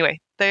person. But anyway,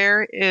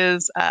 there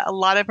is a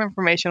lot of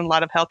information, a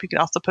lot of help. You can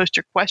also post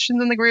your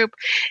questions in the group,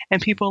 and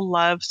people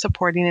love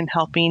supporting and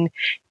helping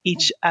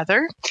each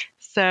other.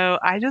 So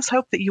I just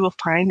hope that you will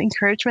find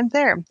encouragement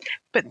there.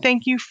 But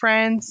thank you,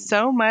 friends,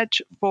 so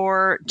much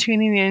for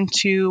tuning in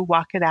to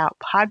Walk It Out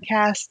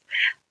podcast.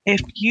 If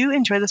you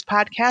enjoy this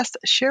podcast,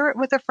 share it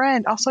with a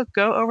friend. Also,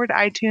 go over to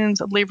iTunes,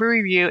 leave a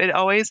review. It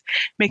always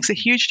makes a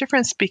huge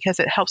difference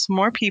because it helps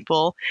more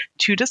people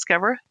to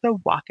discover the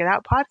Walk It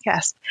Out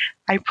podcast.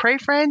 I pray,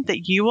 friend,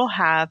 that you will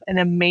have an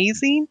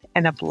amazing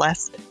and a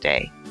blessed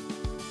day.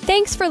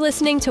 Thanks for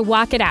listening to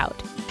Walk It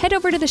Out. Head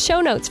over to the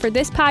show notes for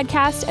this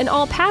podcast and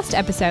all past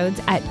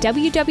episodes at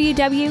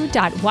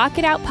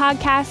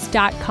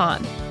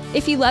www.walkitoutpodcast.com.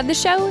 If you love the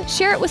show,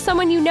 share it with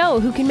someone you know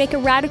who can make a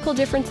radical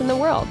difference in the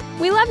world.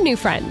 We love new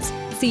friends.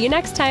 See you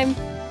next time.